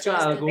practice ka,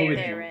 adjust I'll to go their with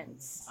you.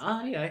 parents.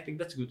 Yeah, I think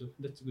that's good.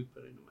 That's good pa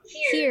rin naman.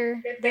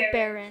 Here, the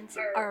parents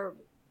are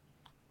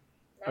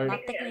Or-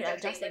 not technically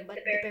adjusting, but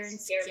the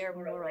parents care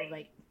more of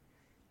like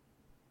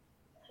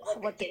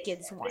what the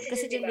kids want.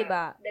 Kasi dyan, di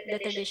ba, the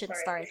tradition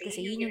starts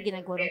kasi yun yung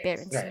ginagawa ng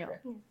parents Right, nyo.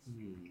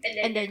 Hmm.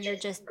 And then you're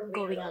just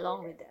going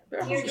along with them.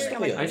 Pero Here gusto ko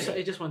naman yun. kasi.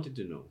 I just wanted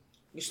to know.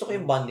 Gusto ko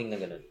yung bonding na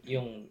gano'n.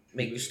 Yung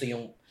may gusto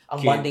yung ang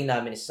Kid. bonding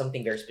namin is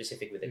something very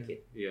specific with the kid.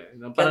 Yeah.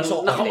 Parang gusto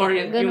ko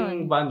naka-orient kasi.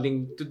 yung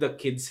bonding to the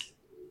kids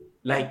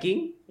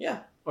liking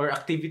Yeah. or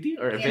activity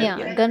or event.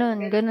 Yeah,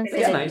 ganun That's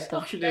sila nice. dito.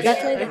 Actually, That's I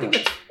why think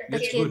the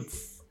that's good.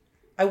 kids,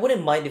 I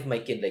wouldn't mind if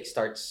my kid like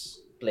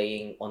starts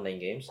playing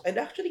online games. I'd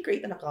actually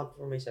create an account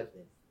for myself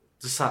then.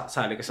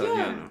 Sali ka sa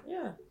kanya, no?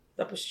 Yeah.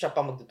 Tapos siya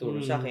pa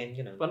magtuturo sa akin,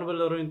 you know. Paano ba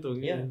laro yun to?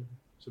 Yeah.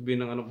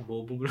 Sabihin ng ano,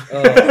 bobo mo.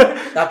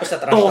 Tapos sa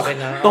trash akin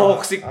na.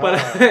 Toxic pala.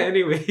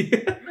 Anyway.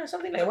 Yeah,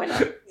 something like, why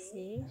not?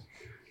 see?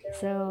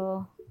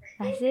 So,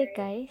 that's it,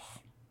 guys.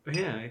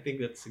 Yeah, I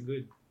think that's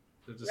good.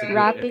 That's a good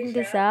Wrapping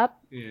this up,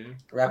 Yeah.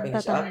 Wrapping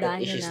this up, Tatandaan that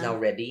nyo she's na. now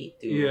ready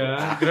to Yeah,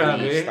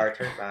 actually grabe. start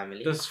her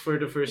family. Tapos for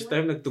the first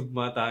time,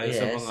 nagtugma tayo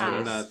sa Yes, mga ano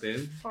yes. natin.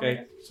 Kahit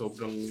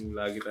sobrang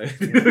lagi tayo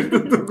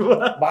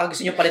nagtugma. Baka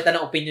gusto nyo palitan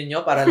ng opinion nyo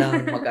para lang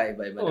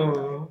magkaiba-iba naman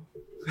tayo. Oh.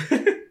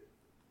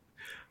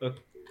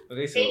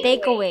 Okay, so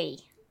take away.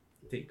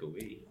 take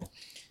away.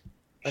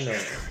 Ano?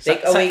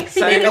 Take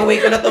away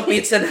ko na to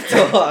pizza na to.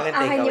 Akin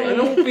take away.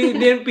 Anong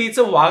Indian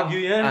pizza? Wagyu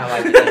yan.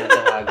 Wagyu na to,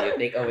 wagyu.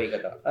 Take away ko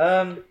to.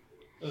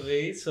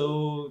 Okay, so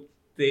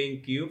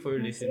thank you for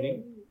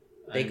listening.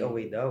 Take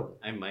away daw.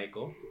 I'm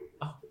Michael.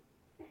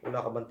 Wala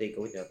ka bang take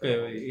away na to?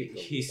 Okay,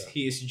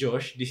 he is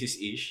Josh. This is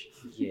Ish.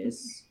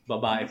 Yes.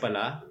 Babae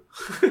pala.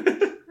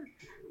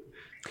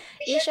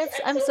 Ish,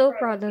 I'm so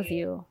proud of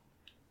you.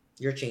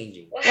 You're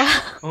changing.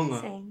 Oo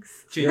nga.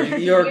 Thanks.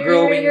 You're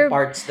growing You're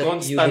parts that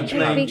you Constant didn't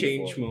na have yung big-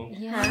 change before. mo.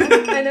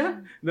 Yeah. Ano?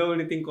 The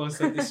only thing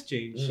constant is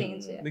change.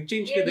 Change, yeah.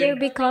 Nag-change ka You're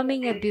din.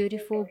 becoming a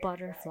beautiful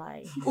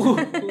butterfly.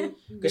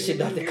 Kasi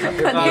dati ka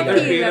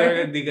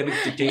Caterpillar, hindi ka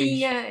nag-change.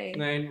 Yeah, eh.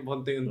 Ngayon,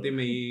 unti-unti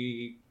may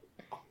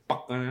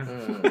pakpak ka na.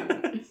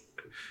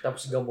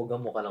 Tapos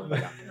gamo-gamo ka lang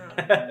pala.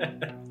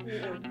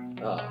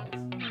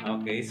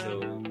 Okay, so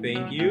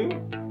thank you.